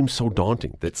 But it seems so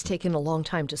daunting. It's taken a long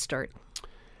time to start.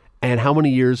 And how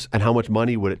many years and how much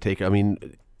money would it take? I mean,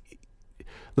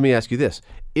 let me ask you this.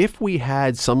 If we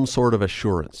had some sort of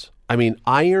assurance, I mean,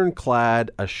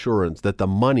 ironclad assurance that the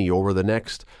money over the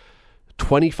next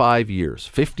 25 years,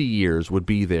 50 years would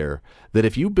be there, that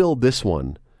if you build this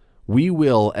one, we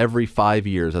will every 5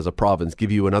 years as a province give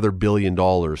you another $1 billion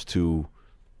to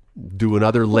do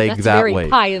another leg that's that very way.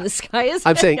 Pie in the sky, isn't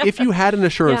I'm it? saying if you had an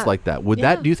assurance Yeah. like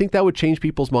that, do you think that would change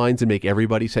people's minds and make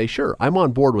everybody say, sure, I'm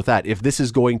on board with that, if this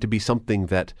is going to be something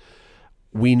that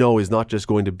we know is not just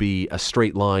going to be a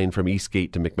straight line from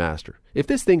Eastgate to McMaster? If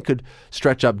this thing could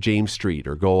stretch up James Street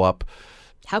or go up...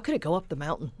 How could it go up the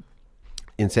mountain?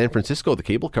 In San Francisco, the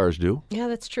cable cars do. Yeah,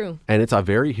 that's true. And it's a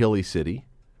very hilly city.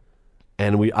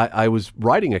 And I was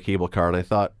riding a cable car and I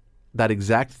thought, that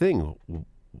exact thing,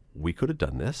 we could have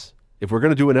done this. If we're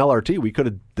going to do an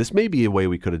LRT, this may be a way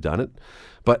we could have done it.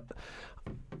 But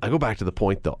I go back to the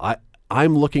point though.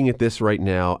 I'm looking at this right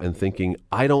now and thinking,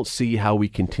 I don't see how we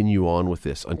continue on with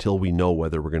this until we know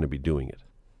whether we're going to be doing it.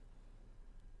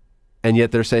 And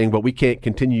yet they're saying, but we can't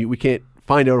continue, we can't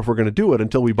find out if we're going to do it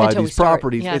until we buy these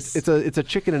properties. Yes. It's a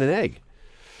chicken and an egg.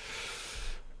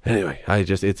 Anyway,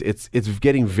 it's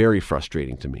getting very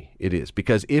frustrating to me. It is,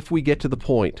 because if we get to the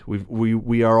point,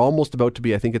 we are almost about to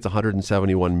be, I think it's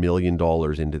 $171 million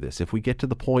into this. If we get to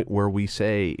the point where we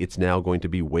say it's now going to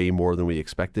be way more than we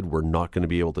expected, we're not going to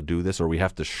be able to do this, or we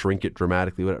have to shrink it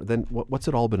dramatically, whatever, then what's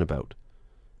it all been about?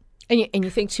 And you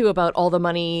think, too, about all the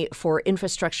money for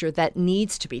infrastructure that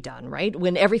needs to be done, right?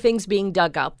 When everything's being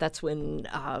dug up, that's when,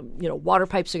 water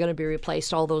pipes are going to be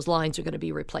replaced, all those lines are going to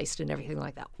be replaced and everything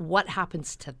like that. What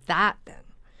happens to that then?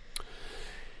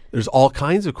 There's all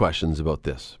kinds of questions about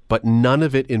this, but none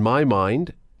of it in my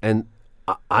mind, and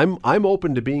I'm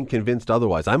open to being convinced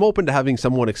otherwise. I'm open to having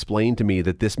someone explain to me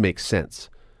that this makes sense.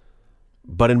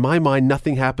 But in my mind,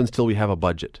 nothing happens till we have a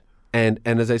budget. And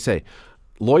as I say,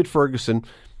 Lloyd Ferguson...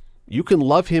 You can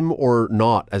love him or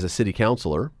not as a city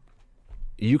councillor.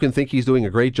 You can think he's doing a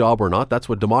great job or not. That's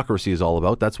what democracy is all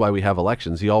about. That's why we have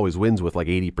elections. He always wins with like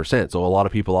 80%. So a lot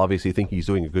of people obviously think he's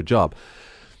doing a good job.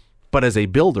 But as a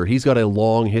builder, he's got a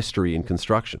long history in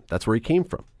construction. That's where he came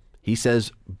from. He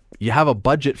says, you have a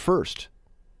budget first.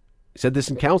 He said this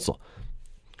in council.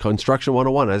 Construction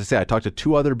 101. As I say, I talked to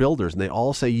 2 other builders, and they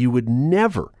all say you would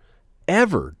never,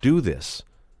 ever do this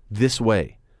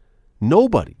way.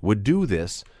 Nobody would do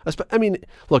this. I mean,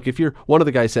 look, if you're, one of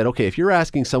the guys said, okay, if you're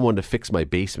asking someone to fix my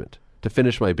basement, to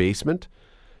finish my basement,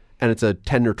 and it's a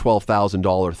 $10,000 or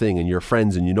 $12,000 thing, and you're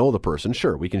friends and you know the person,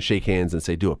 sure, we can shake hands and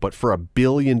say do it. But for $1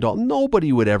 billion,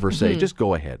 nobody would ever say, just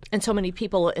go ahead. And so many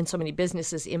people and so many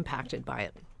businesses impacted by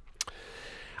it.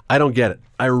 I don't get it.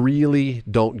 I really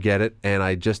don't get it. And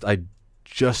I just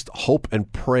hope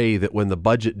and pray that when the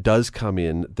budget does come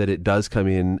in, that it does come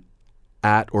in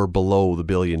at or below the $1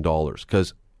 billion,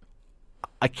 because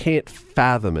I can't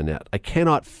fathom, Annette. I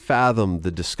cannot fathom the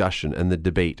discussion and the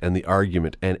debate and the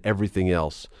argument and everything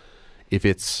else if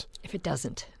it's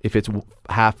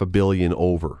 $500 million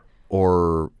over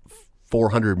or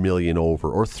 $400 million over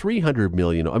or $300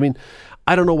 million. I mean,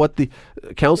 I don't know what the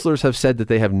councillors have said, that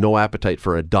they have no appetite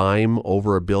for a dime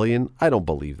over $1 billion. I don't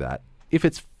believe that. If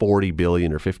it's $40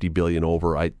 billion or $50 billion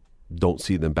over, don't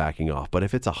see them backing off. But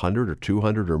if it's 100 or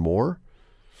 200 or more,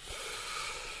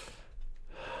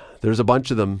 there's a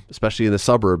bunch of them, especially in the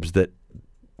suburbs, that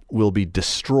will be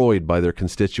destroyed by their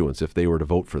constituents if they were to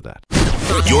vote for that.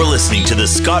 You're listening to the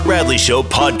Scott Radley Show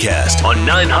podcast on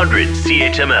 900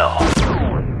 CHML.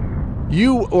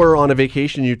 You were on a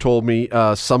vacation, you told me,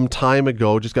 some time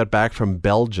ago, just got back from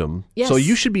Belgium. Yes. So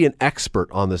you should be an expert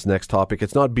on this next topic.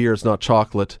 It's not beer, it's not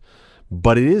chocolate,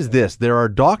 but it is this. There are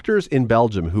doctors in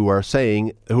Belgium who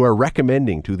are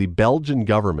recommending to the Belgian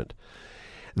government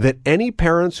that any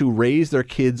parents who raise their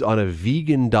kids on a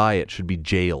vegan diet should be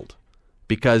jailed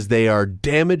because they are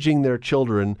damaging their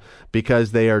children,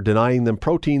 because they are denying them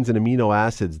proteins and amino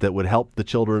acids that would help the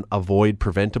children avoid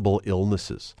preventable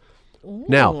illnesses. Ooh.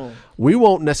 Now, we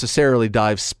won't necessarily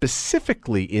dive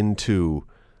specifically into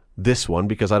this one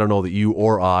because I don't know that you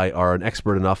or I are an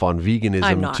expert enough on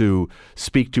veganism to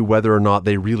speak to whether or not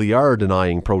they really are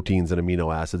denying proteins and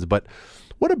amino acids. But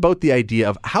what about the idea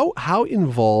of how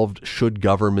involved should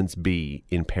governments be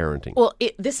in parenting? Well,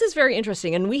 this is very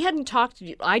interesting. And we hadn't talked,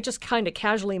 I just kind of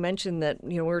casually mentioned that,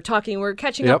 we were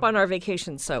catching up on our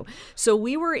vacation. So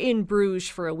we were in Bruges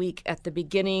for a week at the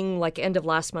beginning, end of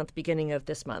last month, beginning of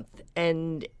this month.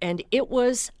 And it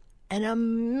was an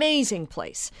amazing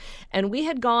place. And we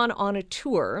had gone on a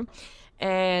tour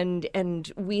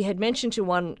and we had mentioned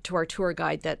to our tour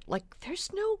guide that there's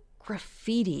no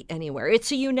graffiti anywhere.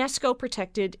 It's a UNESCO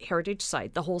protected heritage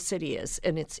site. The whole city is,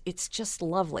 and it's just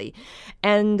lovely.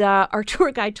 And our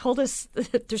tour guide told us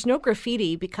that there's no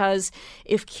graffiti because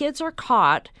if kids are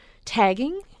caught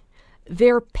tagging,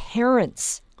 their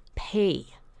parents pay,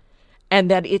 and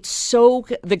that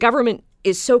the government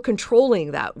is so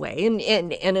controlling that way,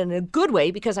 and in a good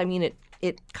way because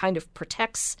it kind of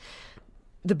protects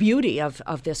the beauty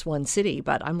of this one city.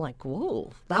 But I'm like,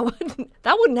 whoa, that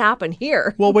wouldn't happen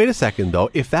here. Well, wait a second,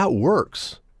 though. If that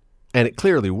works, and it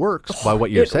clearly works by what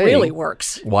you're saying. It really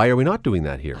works. Why are we not doing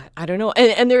that here? I don't know.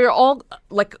 And they're all,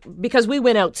 because we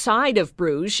went outside of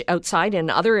Bruges, outside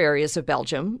in other areas of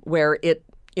Belgium, where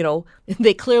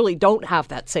they clearly don't have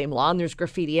that same law, and there's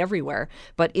graffiti everywhere.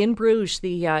 But in Bruges,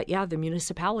 the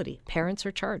municipality, parents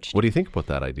are charged. What do you think about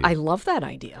that idea? I love that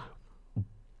idea.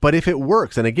 But if it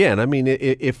works, and again,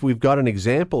 if we've got an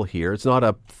example here, it's not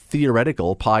a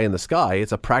theoretical pie in the sky,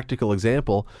 it's a practical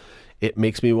example, it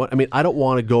makes me want, I don't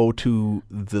want to go to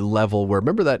the level where,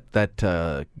 remember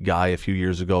that guy a few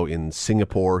years ago in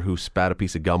Singapore who spat a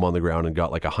piece of gum on the ground and got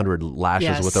 100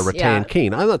 lashes with a rattan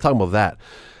cane? I'm not talking about that.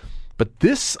 But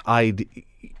this idea,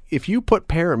 if you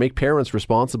make parents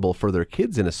responsible for their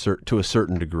kids to a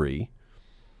certain degree,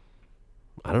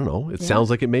 I don't know, it sounds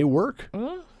like it may work.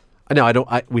 Now,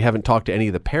 we haven't talked to any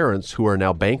of the parents who are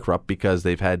now bankrupt because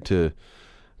they've had to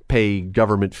pay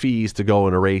government fees to go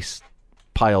and erase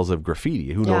piles of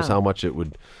graffiti. Who knows how much it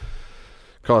would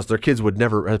cost. Their kids would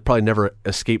probably never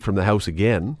escape from the house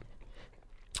again.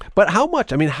 But how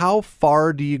much? How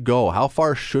far do you go? How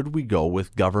far should we go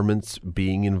with governments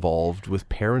being involved with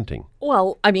parenting?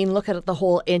 Well, look at the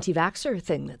whole anti-vaxxer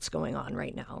thing that's going on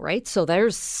right now, right? So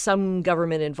there's some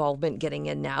government involvement getting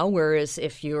in now, whereas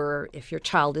if your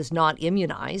child is not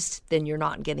immunized, then you're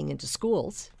not getting into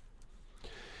schools.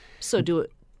 So to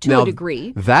a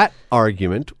degree. That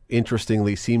argument,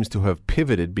 interestingly, seems to have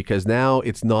pivoted because now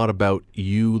it's not about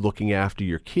you looking after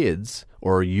your kids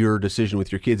or your decision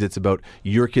with your kids. It's about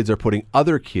your kids are putting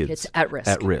other kids at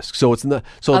risk. So it's not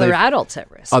other adults at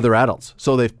risk. Other adults.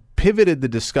 So they've pivoted the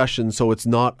discussion so it's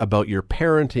not about your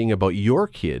parenting, about your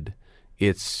kid.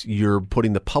 It's you're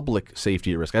putting the public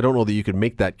safety at risk. I don't know that you could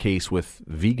make that case with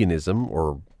veganism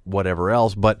or whatever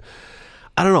else, but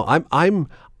I don't know.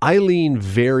 I lean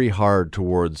very hard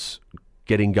towards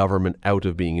getting government out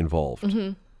of being involved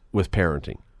with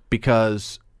parenting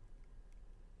because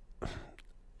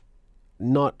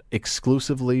not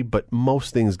exclusively, but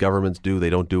most things governments do,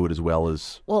 they don't do it as well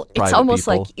as private it's almost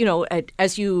people.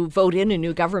 As you vote in a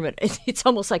new government, it's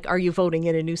almost like, are you voting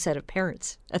in a new set of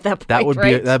parents at that point?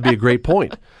 That'd be a great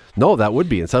point. No, that would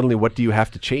be. And suddenly what do you have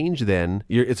to change then?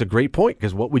 It's a great point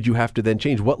because what would you have to then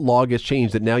change? What law gets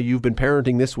changed that now you've been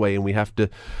parenting this way and we have to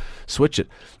switch it?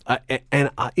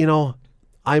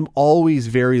 I'm always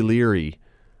very leery.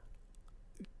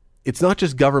 It's not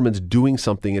just governments doing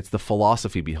something, it's the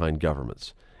philosophy behind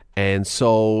governments. And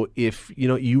so if,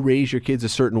 you raise your kids a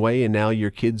certain way and now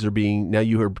your kids now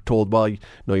you are told, well,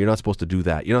 no, you're not supposed to do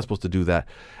that. You're not supposed to do that.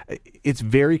 It's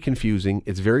very confusing.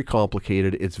 It's very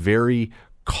complicated. It's very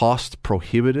cost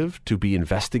prohibitive to be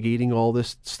investigating all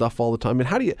this stuff all the time.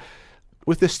 And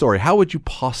with this story, how would you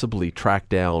possibly track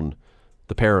down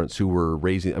the parents who were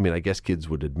raising, I guess kids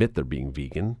would admit they're being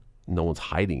vegan. No one's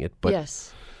hiding it, but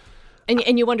yes.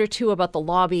 And you wonder, too, about the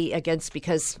lobby against,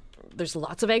 because there's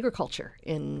lots of agriculture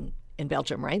in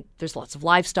Belgium, right? There's lots of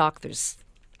livestock. There's,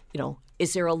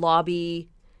 is there a lobby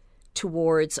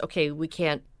towards, okay, we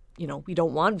can't, we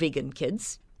don't want vegan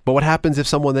kids. But what happens if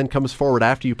someone then comes forward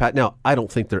after you pass? Now, I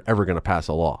don't think they're ever going to pass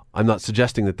a law. I'm not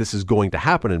suggesting that this is going to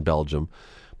happen in Belgium.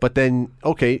 But then,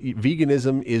 okay,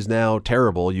 veganism is now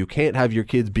terrible. You can't have your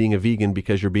kids being a vegan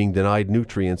because you're being denied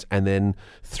nutrients. And then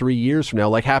 3 years from now,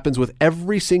 like happens with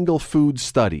every single food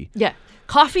study. Yeah.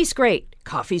 Coffee's great.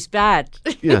 Coffee's bad.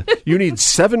 Yeah. You need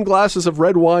 7 glasses of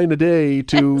red wine a day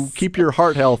to keep your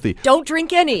heart healthy. Don't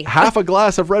drink any. Half a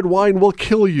glass of red wine will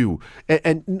kill you.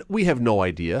 And we have no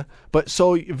idea. But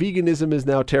so veganism is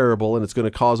now terrible, and it's going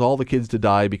to cause all the kids to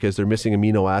die because they're missing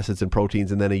amino acids and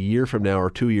proteins. And then a year from now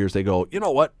or 2 years, they go, you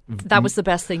know what? That was the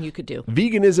best thing you could do.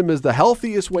 Veganism is the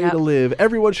healthiest way to live.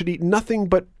 Everyone should eat nothing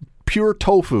but pure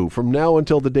tofu from now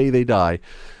until the day they die.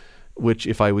 Which,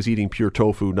 if I was eating pure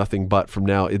tofu, nothing but from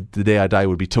now, the day I die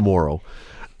would be tomorrow.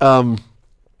 I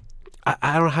don't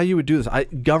know how you would do this.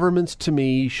 Governments, to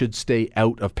me, should stay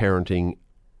out of parenting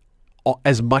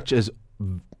as much as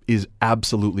is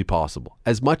absolutely possible.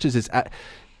 As much as it's...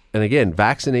 And again,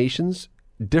 vaccinations,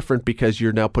 different because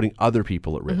you're now putting other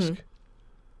people at risk.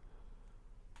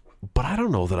 Mm-hmm. But I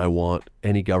don't know that I want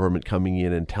any government coming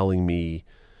in and telling me...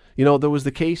 there was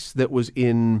the case that was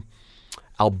in...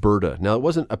 Alberta. Now, it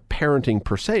wasn't a parenting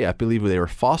per se. I believe they were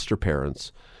foster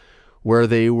parents where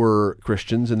they were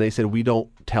Christians and they said, we don't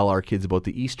tell our kids about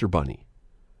the Easter Bunny.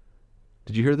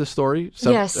 Did you hear this story?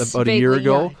 Yes. About vaguely, a year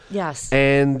ago? Yeah. Yes.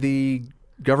 And the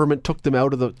government took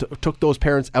those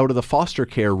parents out of the foster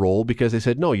care role because they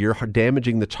said, no, you're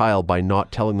damaging the child by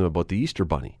not telling them about the Easter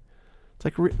Bunny. It's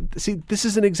like, see, this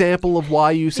is an example of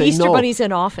why you say no. The Easter Bunny's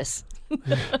in office.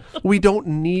 We don't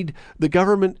need the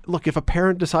government. Look, if a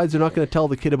parent decides they're not going to tell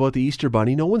the kid about the Easter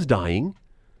Bunny, no one's dying.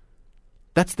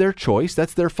 That's their choice.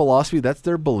 That's their philosophy. That's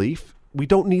their belief. We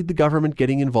don't need the government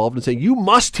getting involved and saying, you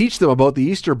must teach them about the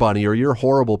Easter Bunny or you're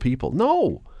horrible people.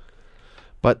 No.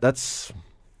 But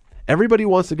everybody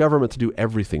wants the government to do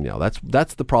everything now.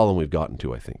 That's the problem we've gotten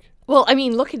to, I think. Well, I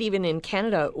mean, look at even in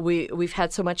Canada, we've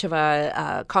had so much of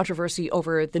a controversy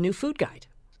over the new food guide,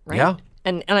 right? Yeah.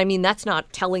 And I mean, that's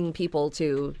not telling people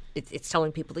it's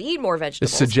telling people to eat more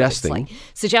vegetables. It's suggesting.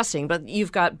 Suggesting, but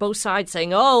you've got both sides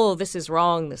saying, oh, this is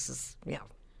wrong, this is,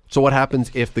 So what happens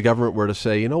if the government were to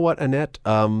say, you know what, Annette,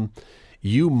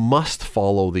 you must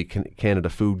follow the Canada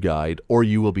Food Guide or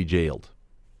you will be jailed.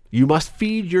 You must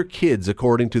feed your kids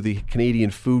according to the Canadian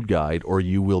Food Guide or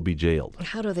you will be jailed.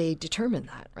 How do they determine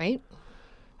that, right?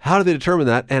 How do they determine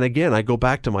that? And again, I go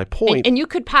back to my point. And you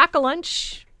could pack a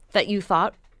lunch that you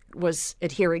thought was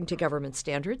adhering to government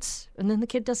standards, and then the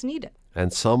kid doesn't eat it.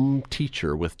 And some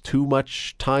teacher with too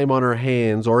much time on her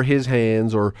hands or his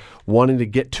hands or wanting to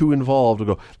get too involved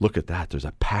will go, look at that, there's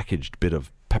a packaged bit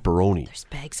of pepperoni. There's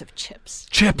bags of chips.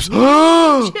 Chips!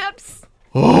 Chips!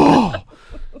 Oh!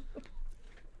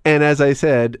 And as I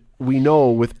said, we know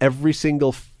with every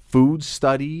single food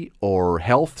study or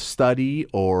health study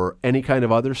or any kind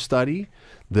of other study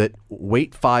that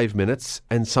wait 5 minutes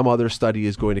and some other study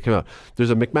is going to come out. There's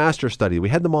a McMaster study. We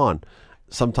had them on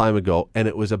some time ago, and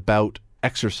it was about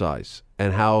exercise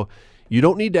and how you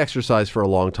don't need to exercise for a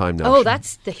long time now. Oh,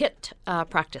 that's the HIIT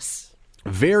practice.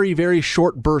 Very, very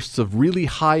short bursts of really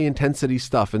high-intensity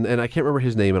stuff. And I can't remember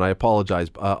his name, and I apologize.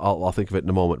 I'll think of it in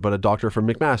a moment. But a doctor from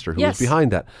McMaster, who was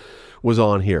behind that, was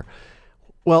on here.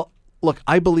 Well, look,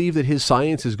 I believe that his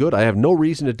science is good. I have no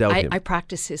reason to doubt him. I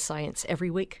practice his science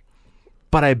every week.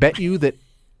 But I bet you that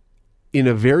in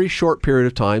a very short period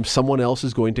of time, someone else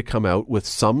is going to come out with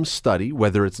some study,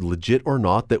 whether it's legit or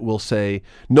not, that will say,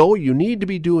 no, you need to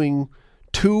be doing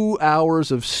 2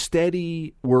 hours of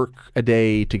steady work a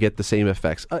day to get the same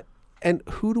effects. And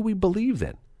who do we believe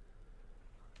then?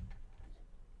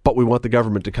 But we want the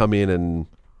government to come in and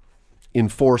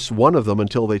enforce one of them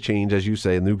until they change, as you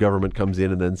say, a new government comes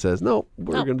in and then says, no,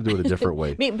 we're going to do it a different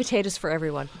way. Meat and potatoes for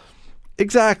everyone.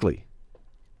 Exactly.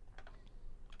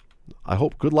 I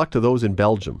hope good luck to those in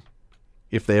Belgium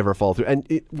if they ever fall through.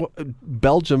 And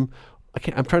Belgium,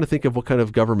 I'm trying to think of what kind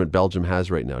of government Belgium has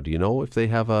right now. Do you know if they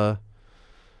have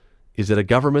is it a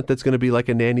government that's going to be like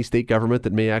a nanny state government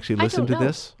that may actually listen to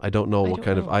this? I don't know what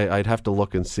kind of, I'd have to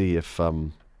look and see if...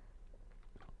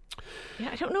 Yeah,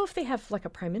 I don't know if they have like a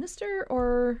prime minister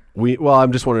or...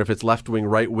 I'm just wondering if it's left wing,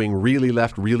 right wing, really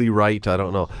left, really right. I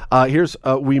don't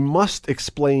know. We must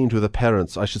explain to the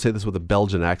parents, I should say this with a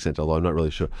Belgian accent, although I'm not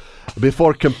really sure,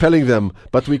 before compelling them,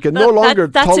 but we can no longer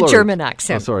tolerate... That's a German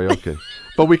accent. Oh, sorry, okay.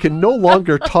 But we can no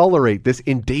longer tolerate this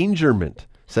endangerment,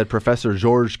 said Professor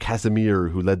Georges Casimir,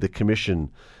 who led the commission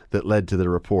that led to the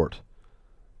report.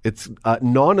 It's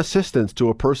non-assistance to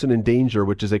a person in danger,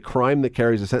 which is a crime that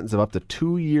carries a sentence of up to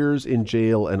 2 years in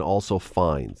jail and also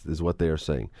fines, is what they are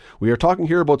saying. We are talking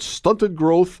here about stunted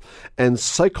growth and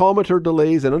psychometer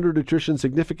delays and undernutrition,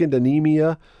 significant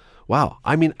anemia. Wow.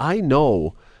 I mean, I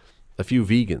know a few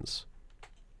vegans,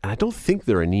 and I don't think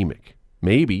they're anemic.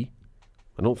 Maybe.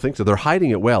 I don't think so. They're hiding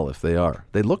it well if they are.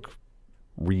 They look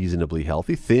reasonably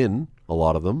healthy, thin, a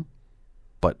lot of them,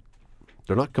 but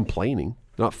they're not complaining.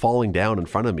 They're not falling down in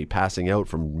front of me, passing out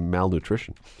from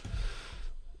malnutrition.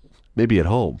 Maybe at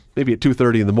home. Maybe at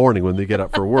 2:30 in the morning when they get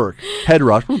up for work. Head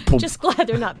rush. Just glad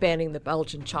they're not banning the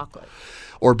Belgian chocolate.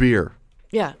 Or beer.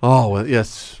 Yeah. Oh, well,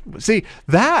 yes. See,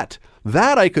 that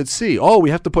I could see. Oh, we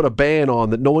have to put a ban on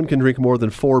that no one can drink more than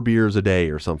 4 beers a day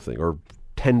or something, or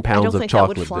 10 pounds of chocolate. I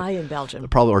don't think that would fly in Belgium.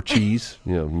 Probably, or cheese.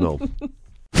 No.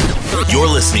 You're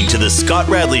listening to the Scott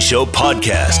Radley Show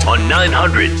podcast on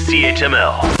 900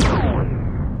 CHML.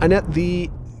 Annette, the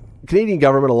Canadian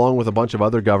government, along with a bunch of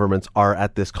other governments, are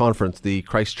at this conference, the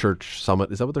Christchurch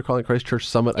Summit. Is that what they're calling it? Christchurch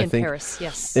Summit, I think? In Paris,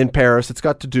 yes. In Paris. It's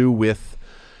got to do with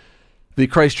the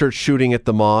Christchurch shooting at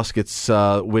the mosque. It's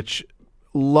which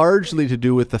largely to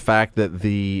do with the fact that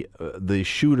the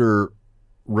shooter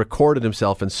recorded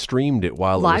himself and streamed it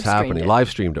while it was happening. Live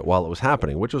streamed it while it was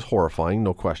happening, which was horrifying,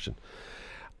 no question.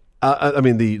 I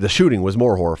mean, the shooting was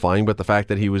more horrifying, but the fact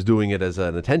that he was doing it as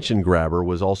an attention grabber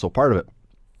was also part of it.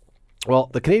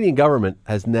 Well, the Canadian government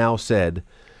has now said,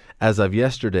 as of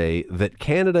yesterday, that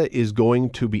Canada is going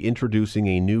to be introducing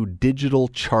a new digital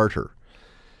charter,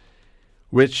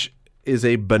 which is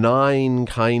a benign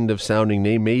kind of sounding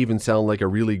name, may even sound like a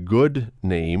really good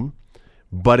name,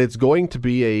 but it's going to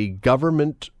be a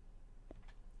government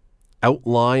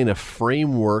outline, a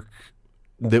framework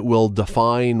that will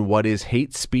define what is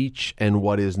hate speech and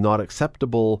what is not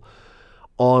acceptable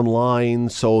online,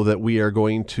 so that we are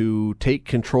going to take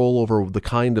control over the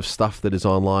kind of stuff that is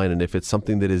online. And if it's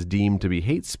something that is deemed to be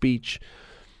hate speech,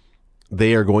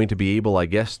 they are going to be able, I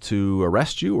guess, to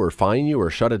arrest you or fine you or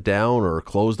shut it down or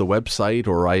close the website,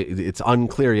 or it's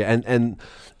unclear. And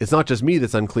it's not just me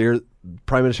that's unclear.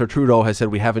 Prime Minister Trudeau has said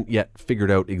we haven't yet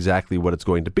figured out exactly what it's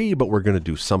going to be, but we're going to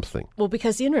do something. Well,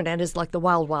 because the internet is like the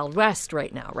wild, wild west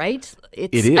right now, right?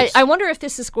 It is. I wonder if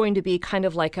this is going to be kind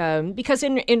of like because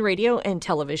in radio and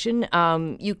television,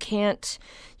 you can't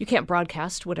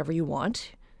broadcast whatever you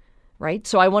want. Right.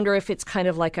 So I wonder if it's kind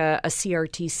of like a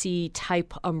CRTC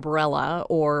type umbrella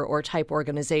or type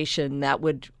organization that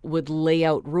would lay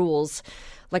out rules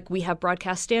like we have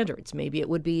broadcast standards. Maybe it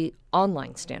would be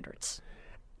online standards.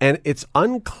 And it's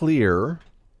unclear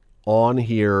on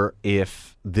here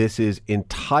if this is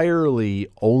entirely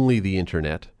only the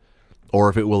internet or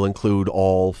if it will include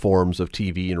all forms of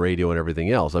TV and radio and everything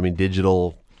else. I mean,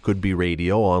 digital could be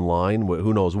radio, online,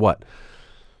 who knows what.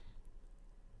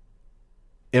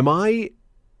 Am I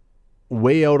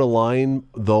way out of line,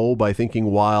 though, by thinking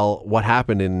while what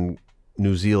happened in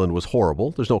New Zealand was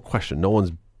horrible? There's no question. No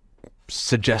one's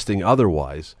suggesting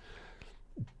otherwise.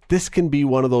 This can be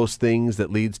one of those things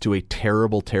that leads to a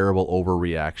terrible, terrible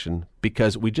overreaction,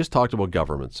 because we just talked about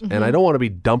governments, and I don't want to be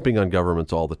dumping on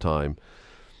governments all the time.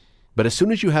 But as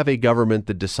soon as you have a government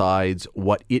that decides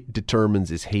what it determines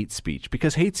is hate speech,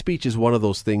 because hate speech is one of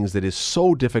those things that is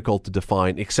so difficult to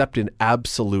define except in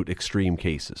absolute extreme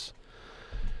cases.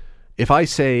 If I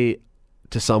say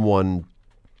to someone,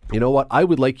 you know what, I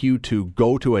would like you to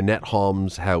go to Annette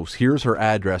Hamm's house. Here's her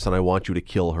address and I want you to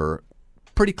kill her.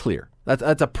 Pretty clear.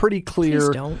 That's a pretty clear.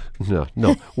 Please don't.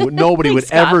 No. Nobody would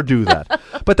ever do that.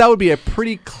 But that would be a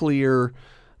pretty clear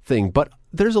thing. But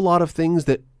there's a lot of things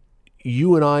that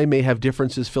you and I may have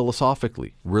differences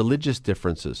philosophically, religious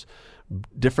differences,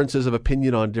 differences of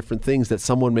opinion on different things that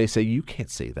someone may say, you can't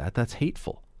say that, that's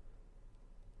hateful.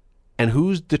 And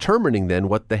who's determining then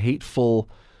what the hateful...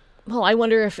 Well, I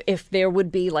wonder if there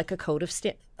would be like a code of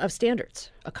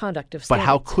standards, a conduct of standards. But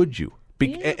how could you?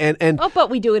 But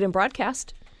we do it in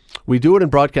broadcast. We do it in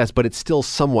broadcast, but it's still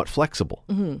somewhat flexible.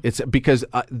 It's because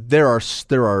there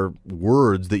are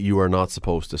words that you are not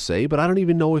supposed to say, but I don't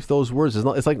even know if those words.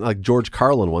 It's like George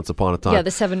Carlin once upon a time. Yeah,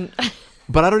 the 7.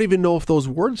 But I don't even know if those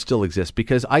words still exist,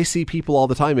 because I see people all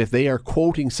the time, if they are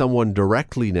quoting someone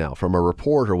directly now from a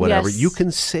report or whatever, yes. You can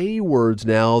say words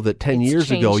now that 10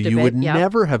 years ago you would yeah.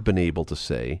 never have been able to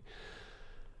say.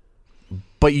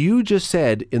 But you just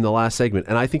said in the last segment,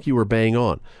 and I think you were bang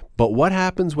on, but what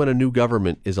happens when a new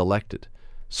government is elected?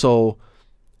 So,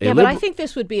 but I think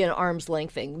this would be an arm's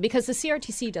length thing, because the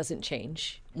CRTC doesn't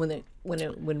change when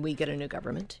we get a new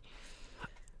government.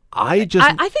 I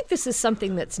think this is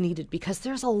something that's needed because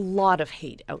there's a lot of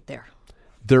hate out there.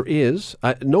 There is.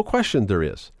 No question there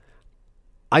is.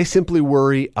 I simply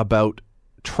worry about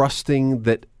trusting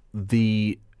that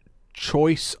the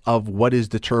choice of what is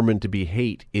determined to be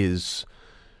hate is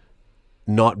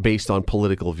not based on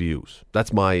political views.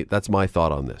 That's my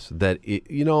thought on this. That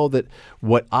that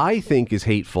what I think is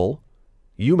hateful,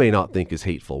 you may not think is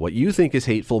hateful. What you think is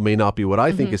hateful may not be what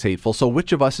I think is hateful. So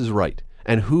which of us is right?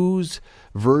 And whose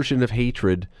version of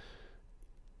hatred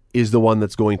is the one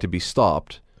that's going to be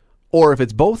stopped? Or if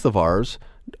it's both of ours,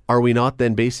 are we not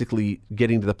then basically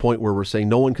getting to the point where we're saying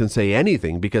no one can say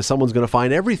anything because someone's going to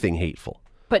find everything hateful?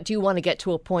 But do you want to get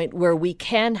to a point where we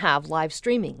can have live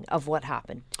streaming of what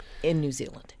happened in New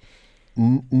Zealand?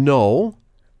 No.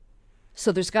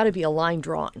 So there's got to be a line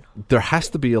drawn. There has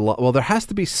to be there has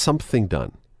to be something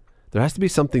done. There has to be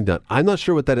something done. I'm not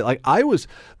sure what that is.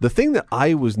 The thing that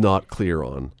I was not clear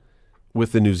on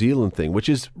with the New Zealand thing, which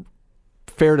is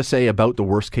fair to say about the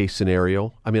worst case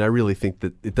scenario. I mean, I really think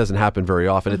that it doesn't happen very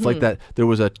often. It's like that. There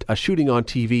was a shooting on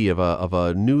TV of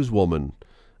a newswoman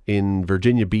in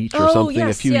Virginia Beach or something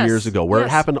a few years ago where it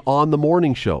happened on the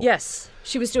morning show. Yes.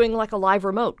 She was doing like a live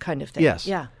remote kind of thing. Yes.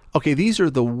 Yeah. Okay, these are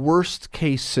the worst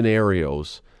case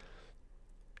scenarios.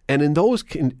 And in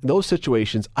those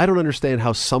situations, I don't understand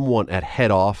how someone at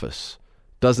head office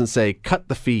doesn't say, cut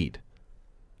the feed.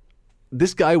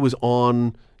 This guy was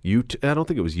on YouTube. I don't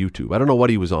think it was YouTube. I don't know what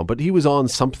he was on, but he was on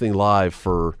something live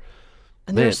for...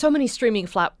 And there are so many streaming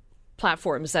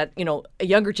platforms that, a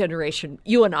younger generation,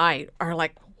 you and I are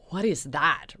like, what is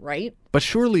that, right? But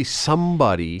surely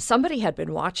somebody had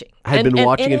been watching. And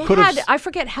could have... I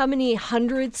forget how many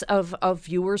hundreds of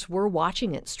viewers were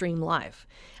watching it stream live.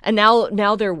 And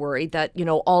now they're worried that,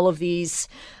 all of these,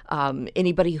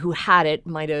 anybody who had it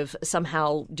might have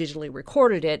somehow digitally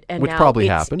recorded it. And which now probably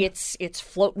happened. It's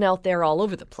floating out there all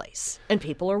over the place. And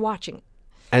people are watching.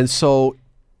 And so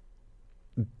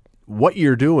what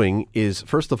you're doing is,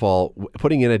 first of all,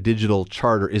 putting in a digital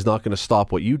charter is not going to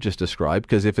stop what you just described,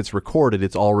 because if it's recorded,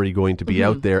 it's already going to be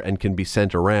out there and can be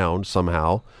sent around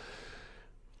somehow.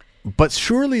 But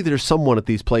surely there's someone at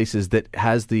these places that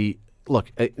has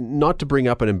look, not to bring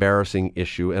up an embarrassing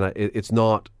issue, and it's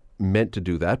not meant to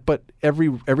do that, but every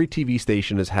TV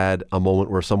station has had a moment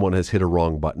where someone has hit a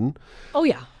wrong button. Oh,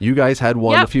 yeah. You guys had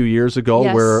one a few years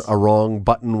ago where a wrong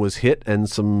button was hit and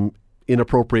some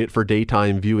inappropriate for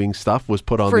daytime viewing stuff was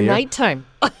put on for the air. Nighttime.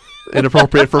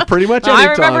 Inappropriate for pretty much any time.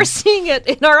 I remember seeing it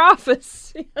in our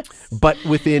office. Yes. But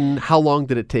within, how long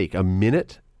did it take? A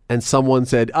minute? And someone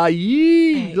said,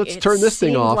 let's turn this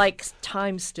thing off. Like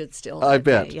time stood still. I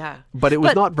bet. Day, yeah. But it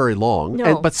was not very long.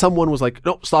 No. But someone was like,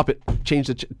 no, stop it.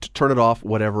 Change turn it off,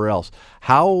 whatever else.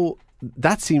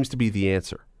 That seems to be the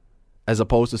answer. As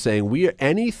opposed to saying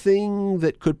anything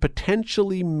that could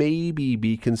potentially maybe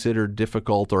be considered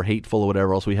difficult or hateful or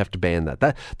whatever else, we have to ban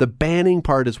that. The banning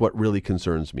part is what really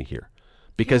concerns me here,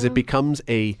 because it becomes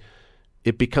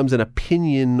an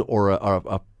opinion or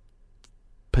a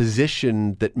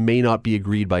position that may not be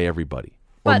agreed by everybody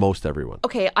or most everyone.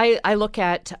 Okay, I look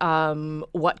at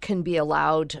what can be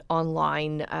allowed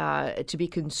online to be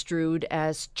construed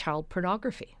as child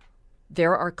pornography.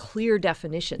 There are clear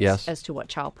definitions as to what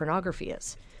child pornography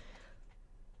is.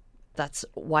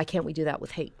 Why can't we do that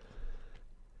with hate?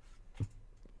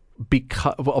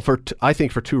 Because, I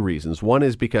think for two reasons. One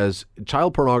is because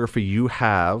child pornography, you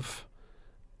have,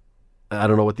 I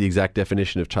don't know what the exact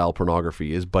definition of child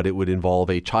pornography is, but it would involve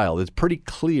a child. It's pretty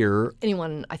clear.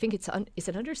 Anyone, I think is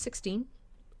it under 16?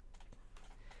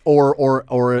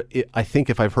 Or I think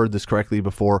if I've heard this correctly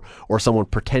before, or someone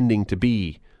pretending to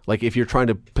be. Like if you're trying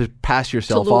to pass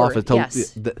yourself off,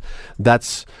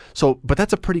 that's so. But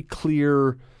that's a pretty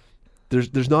clear.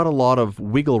 There's not a lot of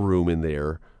wiggle room in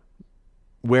there.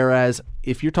 Whereas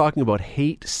if you're talking about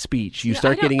hate speech, you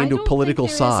start getting into political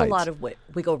sides. There's a lot of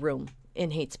wiggle room in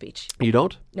hate speech. You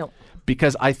don't? No.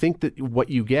 Because I think that what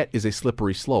you get is a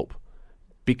slippery slope.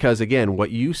 Because again, what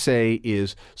you say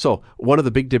is, so one of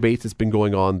the big debates that's been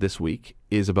going on this week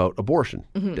is about abortion,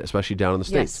 especially down in the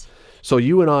States. Yes. So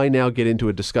you and I now get into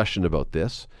a discussion about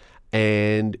this,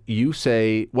 and you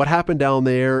say, what happened down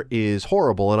there is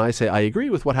horrible. And I say, I agree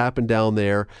with what happened down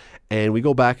there. And we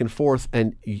go back and forth.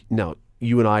 And now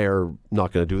you and I are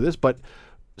not going to do this, but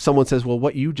someone says, well,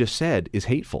 what you just said is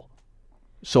hateful.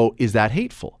 So is that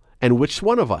hateful? And which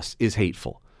one of us is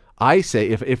hateful? I say,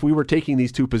 if we were taking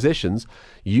these two positions,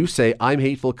 you say, I'm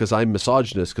hateful because I'm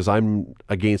misogynist, because I'm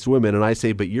against women. And I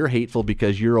say, but you're hateful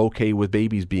because you're okay with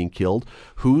babies being killed.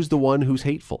 Who's the one who's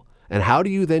hateful? And how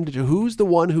do you then, who's the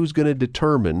one who's going to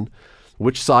determine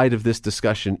which side of this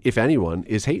discussion, if anyone,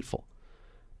 is hateful?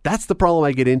 That's the problem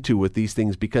I get into with these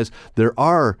things, because there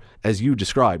are, as you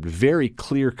described, very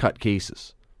clear-cut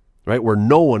cases, right, where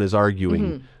no one is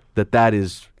arguing that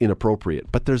is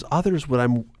inappropriate. But there's others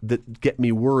that get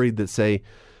me worried that say,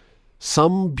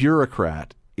 Some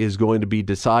bureaucrat is going to be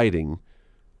deciding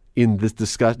in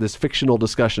this fictional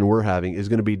discussion we're having is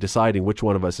going to be deciding which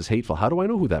one of us is hateful. How do I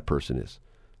know who that person is?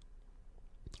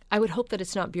 I would hope that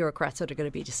it's not bureaucrats that are going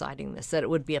to be deciding this, that it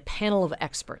would be a panel of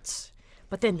experts.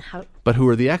 But then how? But who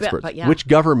are the experts? But yeah. Which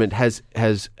government has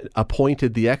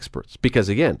appointed the experts? Because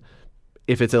again,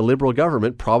 if it's a Liberal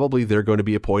government, probably they're going to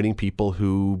be appointing people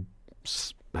who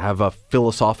have a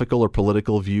philosophical or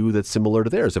political view that's similar to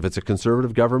theirs. If it's a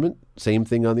Conservative government, same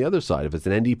thing on the other side. If it's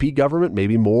an NDP government,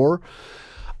 maybe more.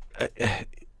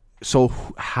 So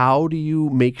how do you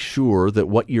make sure that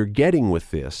what you're getting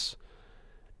with this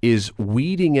is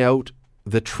weeding out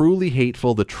the truly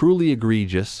hateful, the truly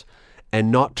egregious,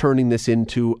 and not turning this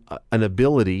into an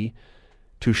ability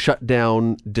to shut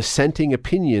down dissenting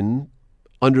opinion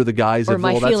under the guise or of,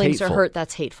 my well, that's feelings hateful. are hurt,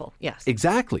 that's hateful. Yes.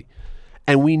 Exactly.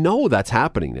 And we know that's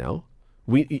happening now.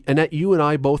 Annette, you and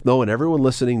I both know, and everyone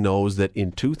listening knows, that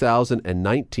in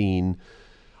 2019,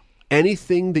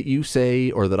 anything that you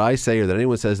say or that I say or that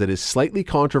anyone says that is slightly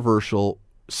controversial,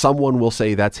 someone will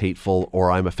say that's hateful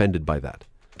or I'm offended by that.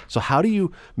 So how do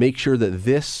you make sure that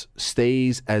this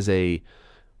stays as a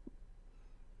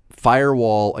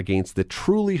firewall against the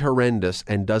truly horrendous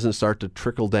and doesn't start to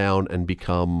trickle down and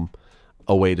become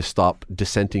a way to stop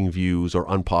dissenting views or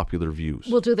unpopular views?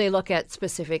 Well, do they look at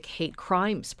specific hate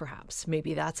crimes, perhaps?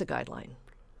 Maybe that's a guideline.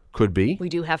 Could be. We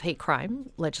do have hate crime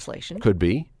legislation. Could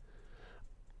be.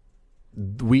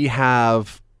 We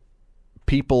have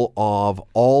people of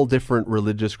all different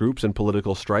religious groups and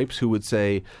political stripes who would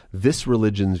say this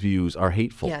religion's views are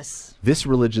hateful. Yes. This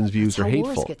religion's views That's are how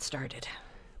hateful. wars get started.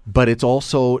 But it's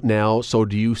also now, so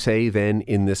do you say then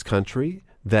in this country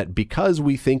that because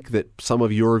we think that some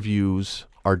of your views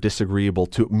are disagreeable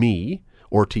to me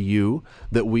or to you,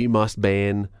 that we must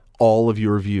ban all of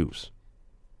your views?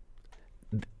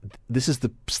 This is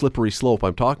the slippery slope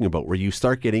I'm talking about, where you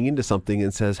start getting into something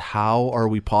and says, how are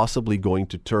we possibly going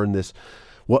to turn this,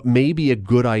 what may be a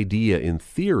good idea in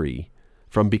theory,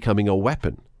 from becoming a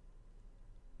weapon?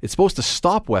 It's supposed to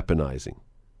stop weaponizing.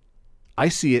 I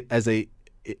see it as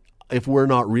if we're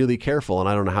not really careful, and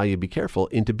I don't know how you be careful,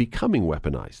 into becoming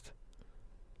weaponized.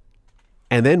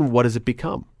 And then what does it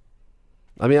become?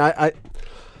 I mean,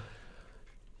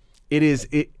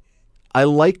 I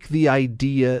like the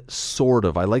idea, sort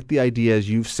of. I like the idea, as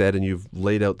you've said, and you've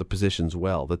laid out the positions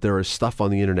well, that there is stuff on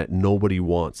the internet nobody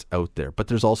wants out there. But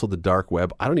there's also the dark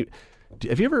web. Have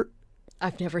you ever?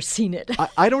 I've never seen it.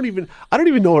 I don't even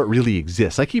know it really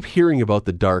exists. I keep hearing about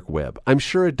the dark web. I'm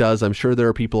sure it does. I'm sure there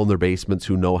are people in their basements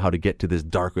who know how to get to this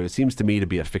dark web. It seems to me to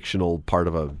be a fictional part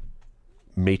of a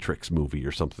Matrix movie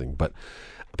or something. But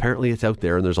apparently it's out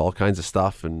there, and there's all kinds of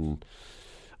stuff. And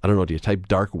I don't know, do you type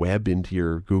dark web into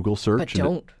your Google search? But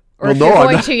don't. Well, If you're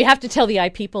going to, you have to tell the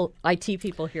IT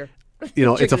people here. You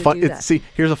know, it's a fun. See,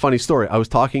 here's a funny story. I was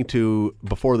talking to,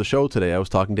 before the show today, I was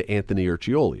talking to Anthony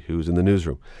Urcioli, who's in the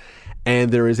newsroom.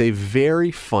 And there is a very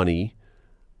funny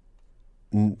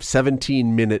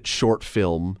 17-minute short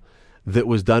film that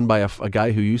was done by a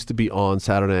guy who used to be on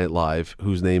Saturday Night Live,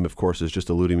 whose name, of course, is just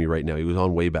eluding me right now. He was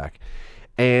on way back.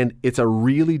 And it's a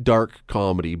really dark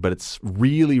comedy, but it's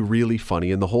really, really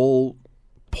funny. And the whole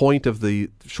point of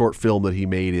the short film that he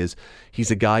made is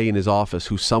he's a guy in his office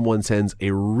who someone sends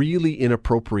a really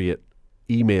inappropriate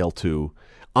email to.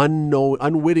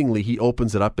 Unwittingly, he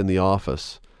opens it up in the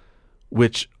office,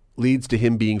 which leads to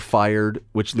him being fired,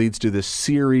 which leads to this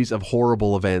series of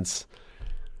horrible events.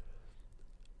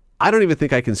 I don't even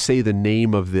think I can say the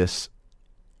name of this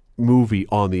movie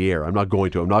on the air. I'm not going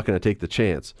to take the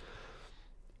chance.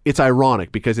 It's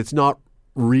ironic because it's not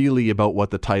really about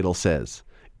what the title says.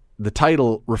 The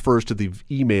title refers to the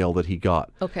email that he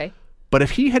got. Okay. But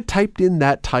if he had typed in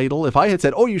that title, if I had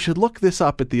said, oh, you should look this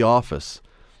up at the office,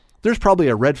 there's probably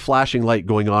a red flashing light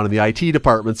going on in the IT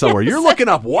department somewhere. Yes. You're looking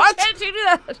up what? Can't you do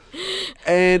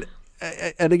that?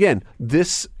 And again,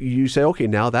 this, you say, okay,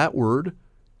 now that word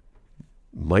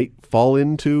might fall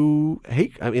into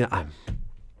hate. I mean,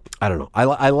 I don't know.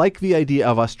 I like the idea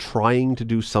of us trying to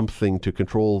do something to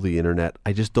control the internet.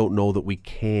 I just don't know that we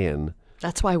can.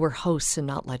 That's why we're hosts and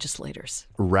not legislators.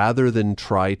 Rather than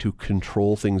try to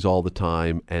control things all the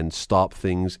time and stop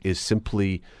things, is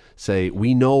simply say,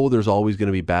 we know there's always going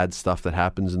to be bad stuff that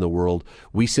happens in the world.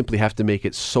 We simply have to make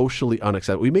it socially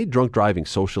unacceptable. We made drunk driving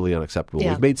socially unacceptable.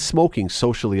 Yeah. We've made smoking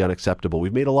socially unacceptable.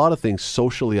 We've made a lot of things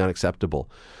socially unacceptable.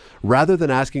 Rather than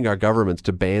asking our governments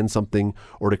to ban something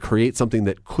or to create something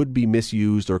that could be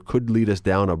misused or could lead us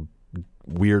down a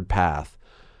weird path,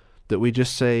 that we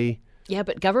just say... Yeah,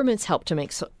 but governments help to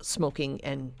make smoking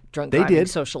and drunk driving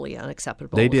socially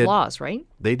unacceptable with laws, right?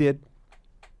 They did.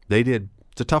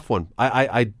 It's a tough one.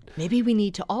 I Maybe we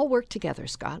need to all work together,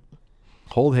 Scott.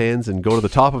 hold hands and go to the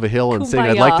top of a hill and sing,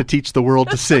 I'd like to teach the world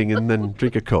to sing, and then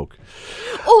drink a Coke.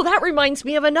 Oh, that reminds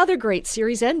me of another great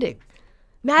series ending.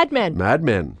 Mad Men. Mad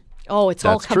Men. Oh, it's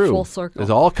all come full circle.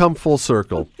 It's all come full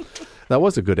circle. That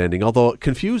was a good ending, although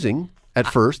confusing at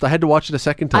first. I had to watch it a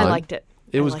second time. I liked it.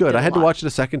 It was good. I had to watch it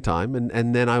a second time,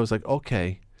 and then I was like,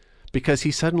 okay. Because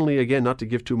he suddenly, again, not to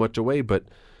give too much away, but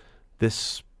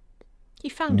this He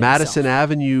found Madison himself.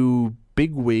 Avenue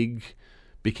bigwig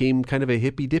became kind of a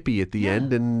hippy-dippy at the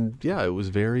end, and it was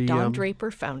very... Don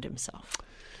Draper found himself.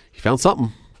 He found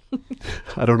something.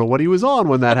 I don't know what he was on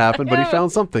when that happened, but he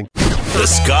found something. The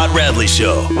Scott Radley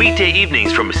Show. Weekday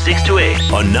evenings from 6 to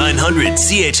 8 on 900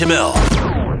 CHML.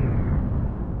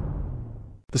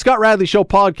 The Scott Radley Show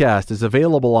podcast is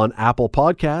available on Apple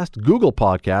Podcast, Google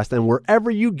Podcast, and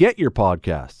wherever you get your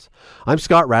podcasts. I'm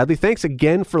Scott Radley. Thanks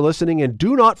again for listening, and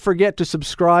do not forget to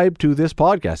subscribe to this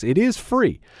podcast. It is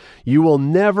free. You will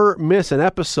never miss an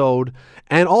episode,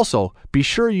 and also be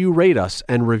sure you rate us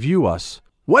and review us.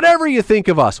 Whatever you think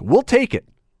of us, we'll take it.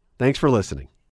 Thanks for listening.